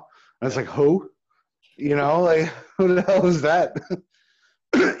now. And it's like, who? You know, like, who the hell is that?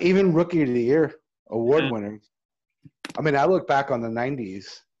 Even Rookie of the Year award winners. I mean, I look back on the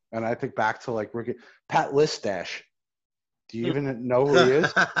 90s and I think back to like rookie Pat Listash. Do you even know who he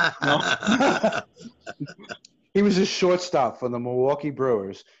is? No. He was a shortstop for the Milwaukee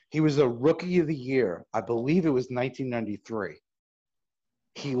Brewers. He was a Rookie of the Year. I believe it was 1993.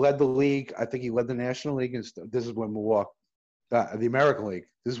 He led the league. I think he led the National League. And this is when the American League.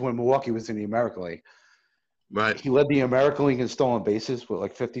 This is when Milwaukee was in the American League. Right. He led the American League in stolen bases with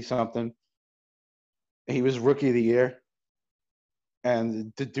like 50-something. He was Rookie of the Year.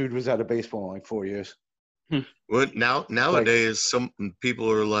 And the dude was out of baseball in like 4 years. Well, nowadays, some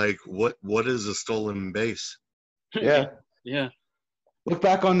people are like, what is a stolen base? Yeah. Yeah. Look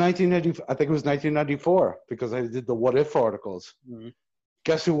back on 1990. I think it was 1994 because I did the What If articles. Mm-hmm.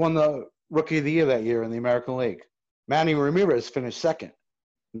 Guess who won the Rookie of the Year that year in the American League? Manny Ramirez finished second.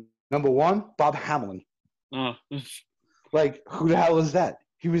 Number one, Bob Hamlin. Oh. Like, who the hell is that?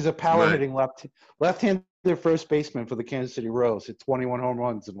 He was a power-hitting left-handed first baseman for the Kansas City Royals. Hit 21 home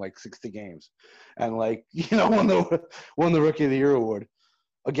runs in like 60 games, and like won the Rookie of the Year award.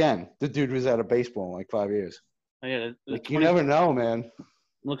 Again, the dude was out of baseball in like 5 years. Oh, yeah, you never know, man.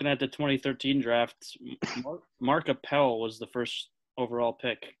 Looking at the 2013 draft, Mark Appel was the first overall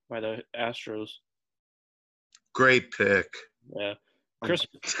pick by the Astros. Great pick. Yeah. Chris.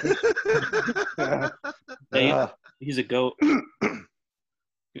 He's a GOAT.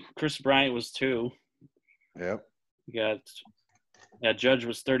 Chris Bryant was 2. Yep. Judge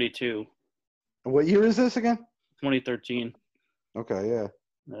was 32. What year is this again? 2013. Okay,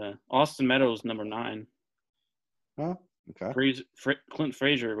 yeah. Austin Meadows, number 9. Oh, okay. Clint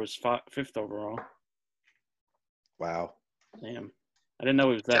Frazier was 5th overall. Wow. Damn. I didn't know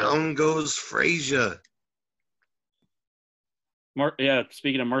he was that. Down goes Frazier.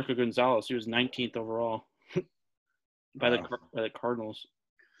 Speaking of Marco Gonzalez, he was 19th overall by the Cardinals.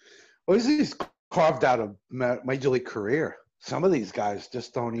 Well, he's carved out a major league career. Some of these guys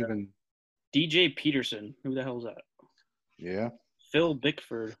just don't even. DJ Peterson, who the hell is that? Yeah. Phil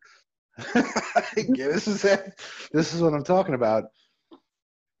Bickford. This is what I'm talking about.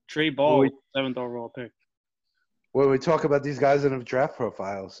 Trey Ball, 7th overall pick. When we talk about these guys in the draft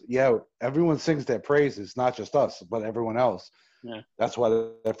profiles, yeah, everyone sings their praises, not just us, but everyone else. Yeah. That's why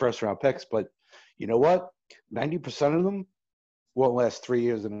they're first-round picks. But you know what? 90% of them won't last 3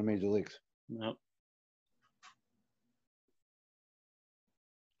 years in the major leagues. Nope.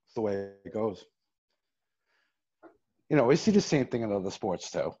 That's the way it goes. We see the same thing in other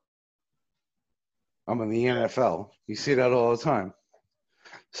sports, too. I'm in the NFL. You see that all the time.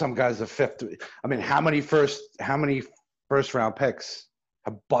 Some guys are 5th. I mean, how many first-round picks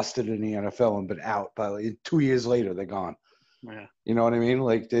have busted in the NFL and been out, but like 2 years later they're gone? Yeah. You know what I mean?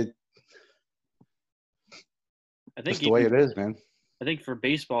 Like, I think that's the way it is, man. I think for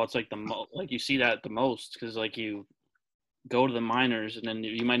baseball, it's like you see that the most because like you go to the minors and then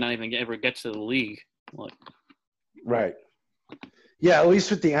you might not even ever get to the league. Like, right. Yeah, at least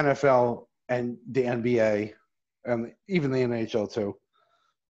with the NFL and the NBA and even the NHL too,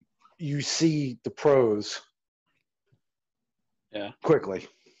 you see the pros. Yeah. Quickly.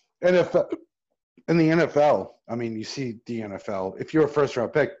 NFL. In the NFL, I mean, you see the NFL. If you're a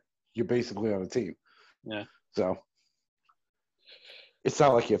first-round pick, you're basically on a team. Yeah. So it's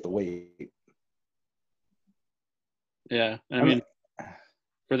not like you have to wait. Yeah, I mean,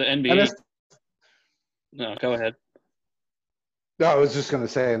 for the NBA, No, go ahead. No, I was just going to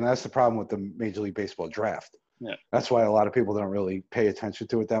say, and that's the problem with the Major League Baseball draft. Yeah. That's why a lot of people don't really pay attention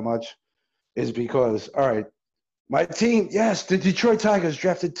to it that much, is because, all right, my team, yes, the Detroit Tigers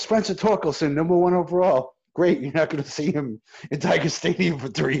drafted Spencer Torkelson, number 1 overall. Great, you're not going to see him in Tiger Stadium for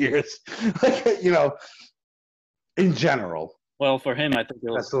 3 years. In general. Well, for him, I think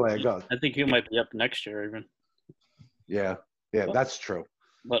that's the way it goes. I think he might be up next year even. Yeah, that's true.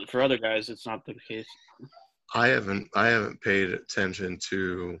 But for other guys, it's not the case. I haven't paid attention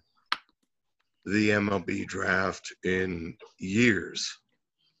to the MLB draft in years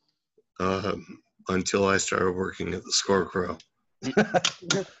until I started working at the Scarecrow. Did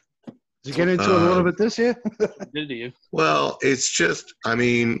you get into it a little bit this year? Did you? Well, it's just, I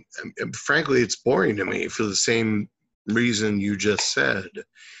mean, frankly, it's boring to me for the same reason you just said.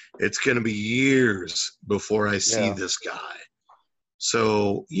 It's going to be years before I see this guy.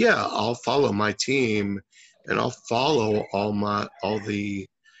 So, yeah, I'll follow my team and I'll follow all the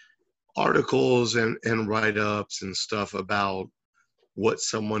articles and write-ups and stuff about what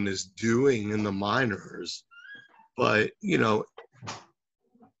someone is doing in the minors. But,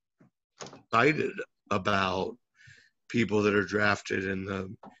 excited about people that are drafted in the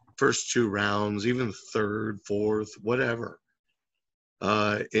first 2 rounds, even third, fourth, whatever.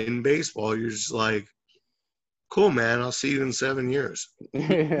 In baseball, you're just like, cool, man, I'll see you in 7 years.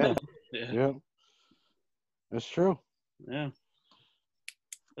 Yeah. That's true. Yeah.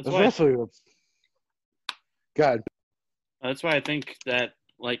 That's Especially why. God. That's why I think that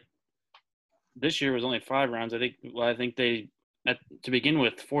this year was only 5 rounds. I think they to begin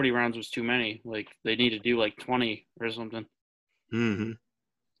with 40 rounds was too many. They need to do 20 or something. Mm-hmm.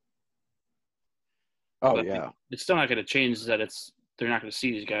 Oh, but yeah. It's still not going to change that they're not going to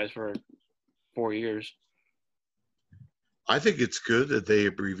see these guys for 4 years. I think it's good that they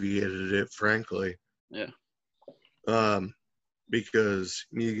abbreviated it, frankly. Yeah. Because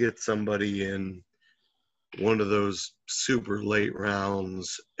you get somebody in one of those super late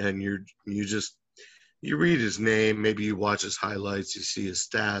rounds and you read his name, maybe you watch his highlights, you see his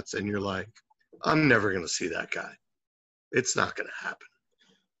stats, and you're like, I'm never going to see that guy. It's not going to happen.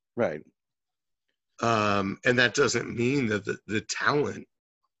 Right. And that doesn't mean that the talent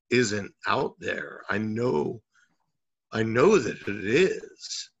isn't out there. I know that it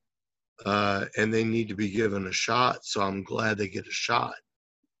is. And they need to be given a shot, so I'm glad they get a shot.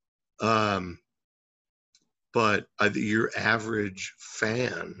 But your average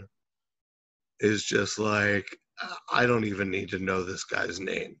fan is just like, I don't even need to know this guy's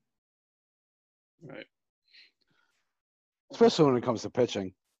name. Right. Especially when it comes to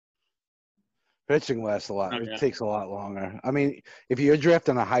pitching. Pitching lasts a lot. Okay. It takes a lot longer. I mean, if you're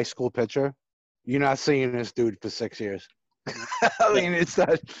drafting a high school pitcher, you're not seeing this dude for 6 years. I mean, it's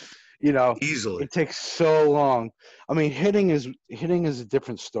not, easily. It takes so long. I mean, hitting is a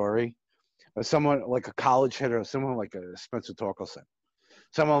different story. Someone like a college hitter, someone like a Spencer Torkelson,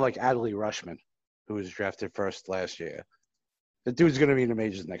 someone like Adley Rushman, who was drafted first last year. The dude's going to be in the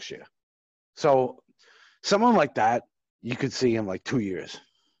majors next year. So someone like that, you could see in 2 years.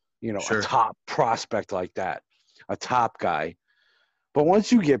 Sure. A top prospect like that, a top guy. But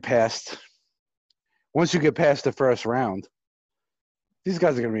once you get past the first round, these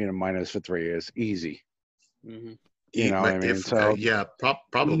guys are going to be in the minors for 3 years, easy. Mm-hmm. You know what I mean? So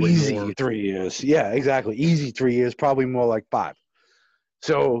probably easy more. 3 years. Yeah, exactly. Easy 3 years, probably more like 5.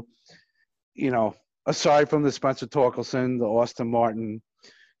 So, aside from the Spencer Torkelson, the Austin Martin,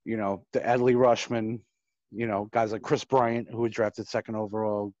 the Adley Rushman, guys like Chris Bryant, who was drafted 2nd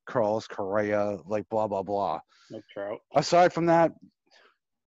overall, Carlos Correa, blah, blah, blah. Like Trout. Aside from that,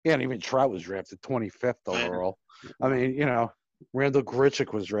 and even Trout was drafted 25th overall. I mean, Randall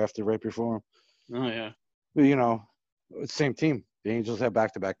Grichuk was drafted right before him. Oh, yeah. But, same team. The Angels have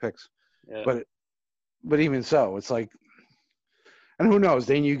back-to-back picks. Yeah. But even so, it's like, and who knows?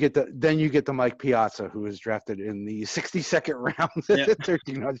 Then you get the Mike Piazza, who was drafted in the 62nd round,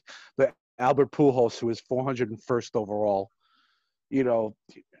 1300. The Albert Pujols, who was 401st overall.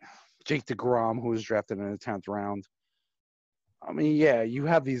 Jake DeGrom, who was drafted in the 10th round. I mean, yeah, you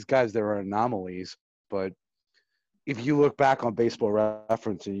have these guys that are anomalies, but if you look back on Baseball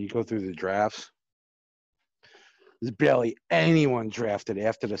Reference and you go through the drafts, there's barely anyone drafted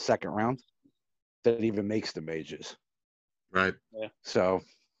after the 2nd round that even makes the majors. Right. Yeah. So,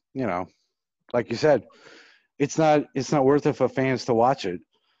 like you said, it's not worth it for fans to watch it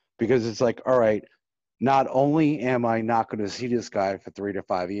because it's like, all right, not only am I not going to see this guy for 3 to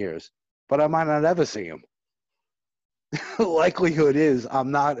 5 years, but I might not ever see him. Likelihood is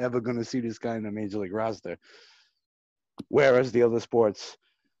I'm not ever going to see this guy in the major league roster. Whereas the other sports,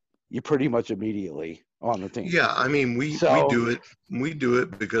 you're pretty much immediately on the team. Yeah, I mean, we do it. We do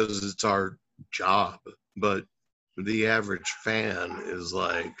it because it's our job. But the average fan is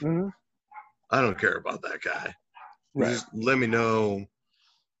like, I don't care about that guy. Right. Just let me know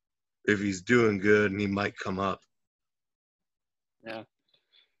if he's doing good and he might come up. Yeah.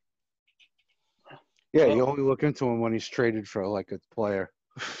 Yeah, you only look into him when he's traded for like a player.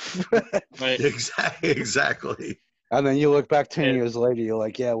 Right. Exactly. And then you look back 10 years later, you're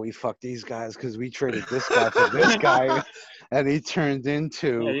like, yeah, we fucked these guys because we traded this guy for this guy, and he turned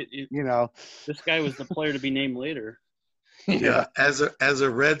into, this guy was the player to be named later. Yeah, as a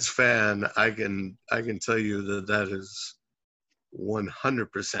Reds fan, I can tell you that is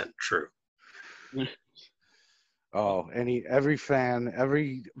 100% true. Oh,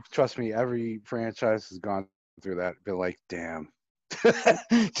 trust me, every franchise has gone through that. Been like, damn.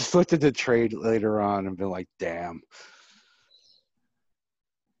 Just looked at the trade later on and been like, damn.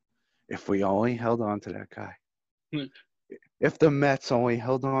 If we only held on to that guy. If the Mets only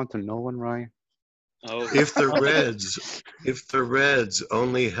held on to Nolan Ryan. Oh. If the Reds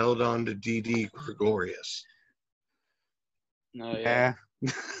only held on to Didi Gregorius. No, yeah.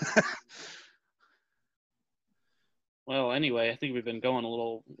 Well, anyway, I think we've been going a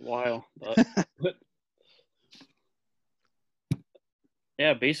little while, but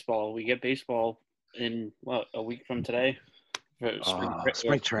yeah, baseball. We get baseball in a week from today.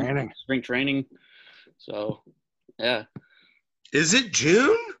 Spring training. Spring training. So, yeah. Is it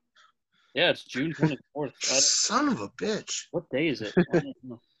June? Yeah, it's June 24th. Son of a bitch. What day is it?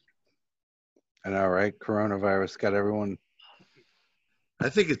 I know, right? Coronavirus got everyone. I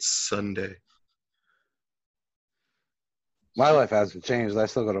think it's Sunday. My life hasn't changed. I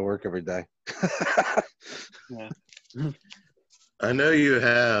still go to work every day. Yeah. I know you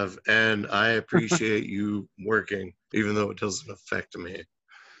have, and I appreciate you working, even though it doesn't affect me.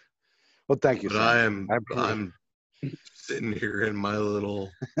 Well, thank you. But I'm sitting here in my little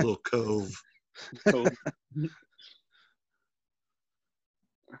cove.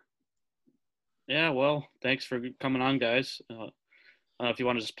 Yeah, well, thanks for coming on, guys. I don't know if you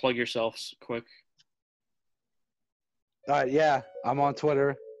want to just plug yourselves quick. Yeah, I'm on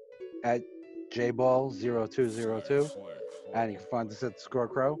Twitter at jball0202, and you can find us at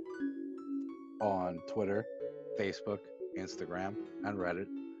Scorecrow on Twitter, Facebook, Instagram, and Reddit,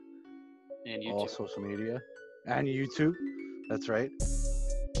 and YouTube. All social media, and YouTube. That's right.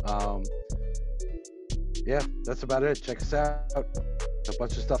 Yeah, that's about it. Check us out. A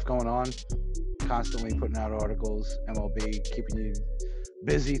bunch of stuff going on. Constantly putting out articles. MLB keeping you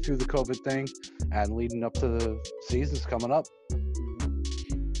busy through the COVID thing and leading up to the seasons coming up.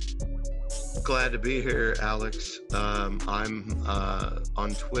 Glad to be here, Alex. I'm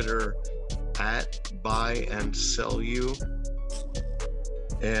on Twitter at buy and sell you,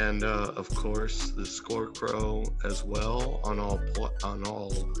 and of course the Scorecrow as well on all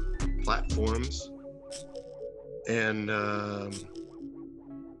platforms. And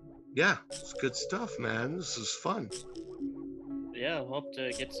yeah, it's good stuff, man. This is fun. Yeah, I'll hope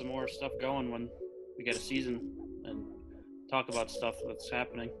to get some more stuff going when we get a season and talk about stuff that's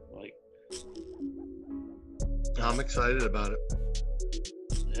happening. Like, I'm excited about it.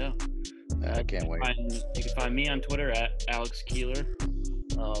 Yeah. I can't wait. You can find me on Twitter at Alex Keeler.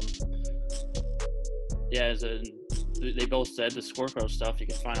 Yeah, they both said the Scorecrow stuff. You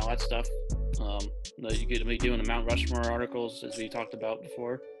can find all that stuff. You could be doing the Mount Rushmore articles, as we talked about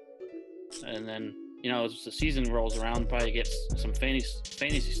before. And then, as the season rolls around, probably get some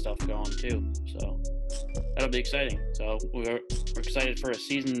fantasy stuff going too. So that'll be exciting. So we're excited for a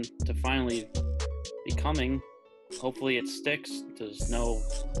season to finally be coming. Hopefully it sticks. There's no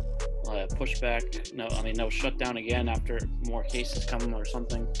pushback. No shutdown again after more cases come or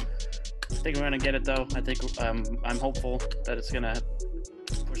something. I think we're gonna get it though. I think I'm hopeful that it's gonna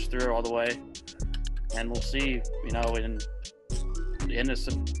push through all the way, and we'll see. In the end of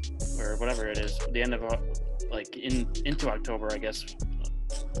or whatever it is, the end of into October, I guess.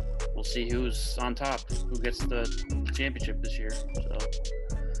 We'll see who's on top, who gets the championship this year. So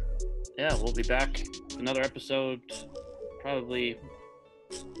yeah, we'll be back another episode, probably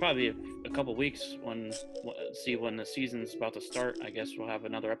a couple weeks when the season's about to start. I guess we'll have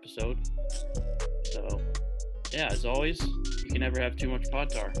another episode. So yeah, as always, you can never have too much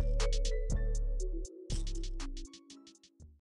pod tar.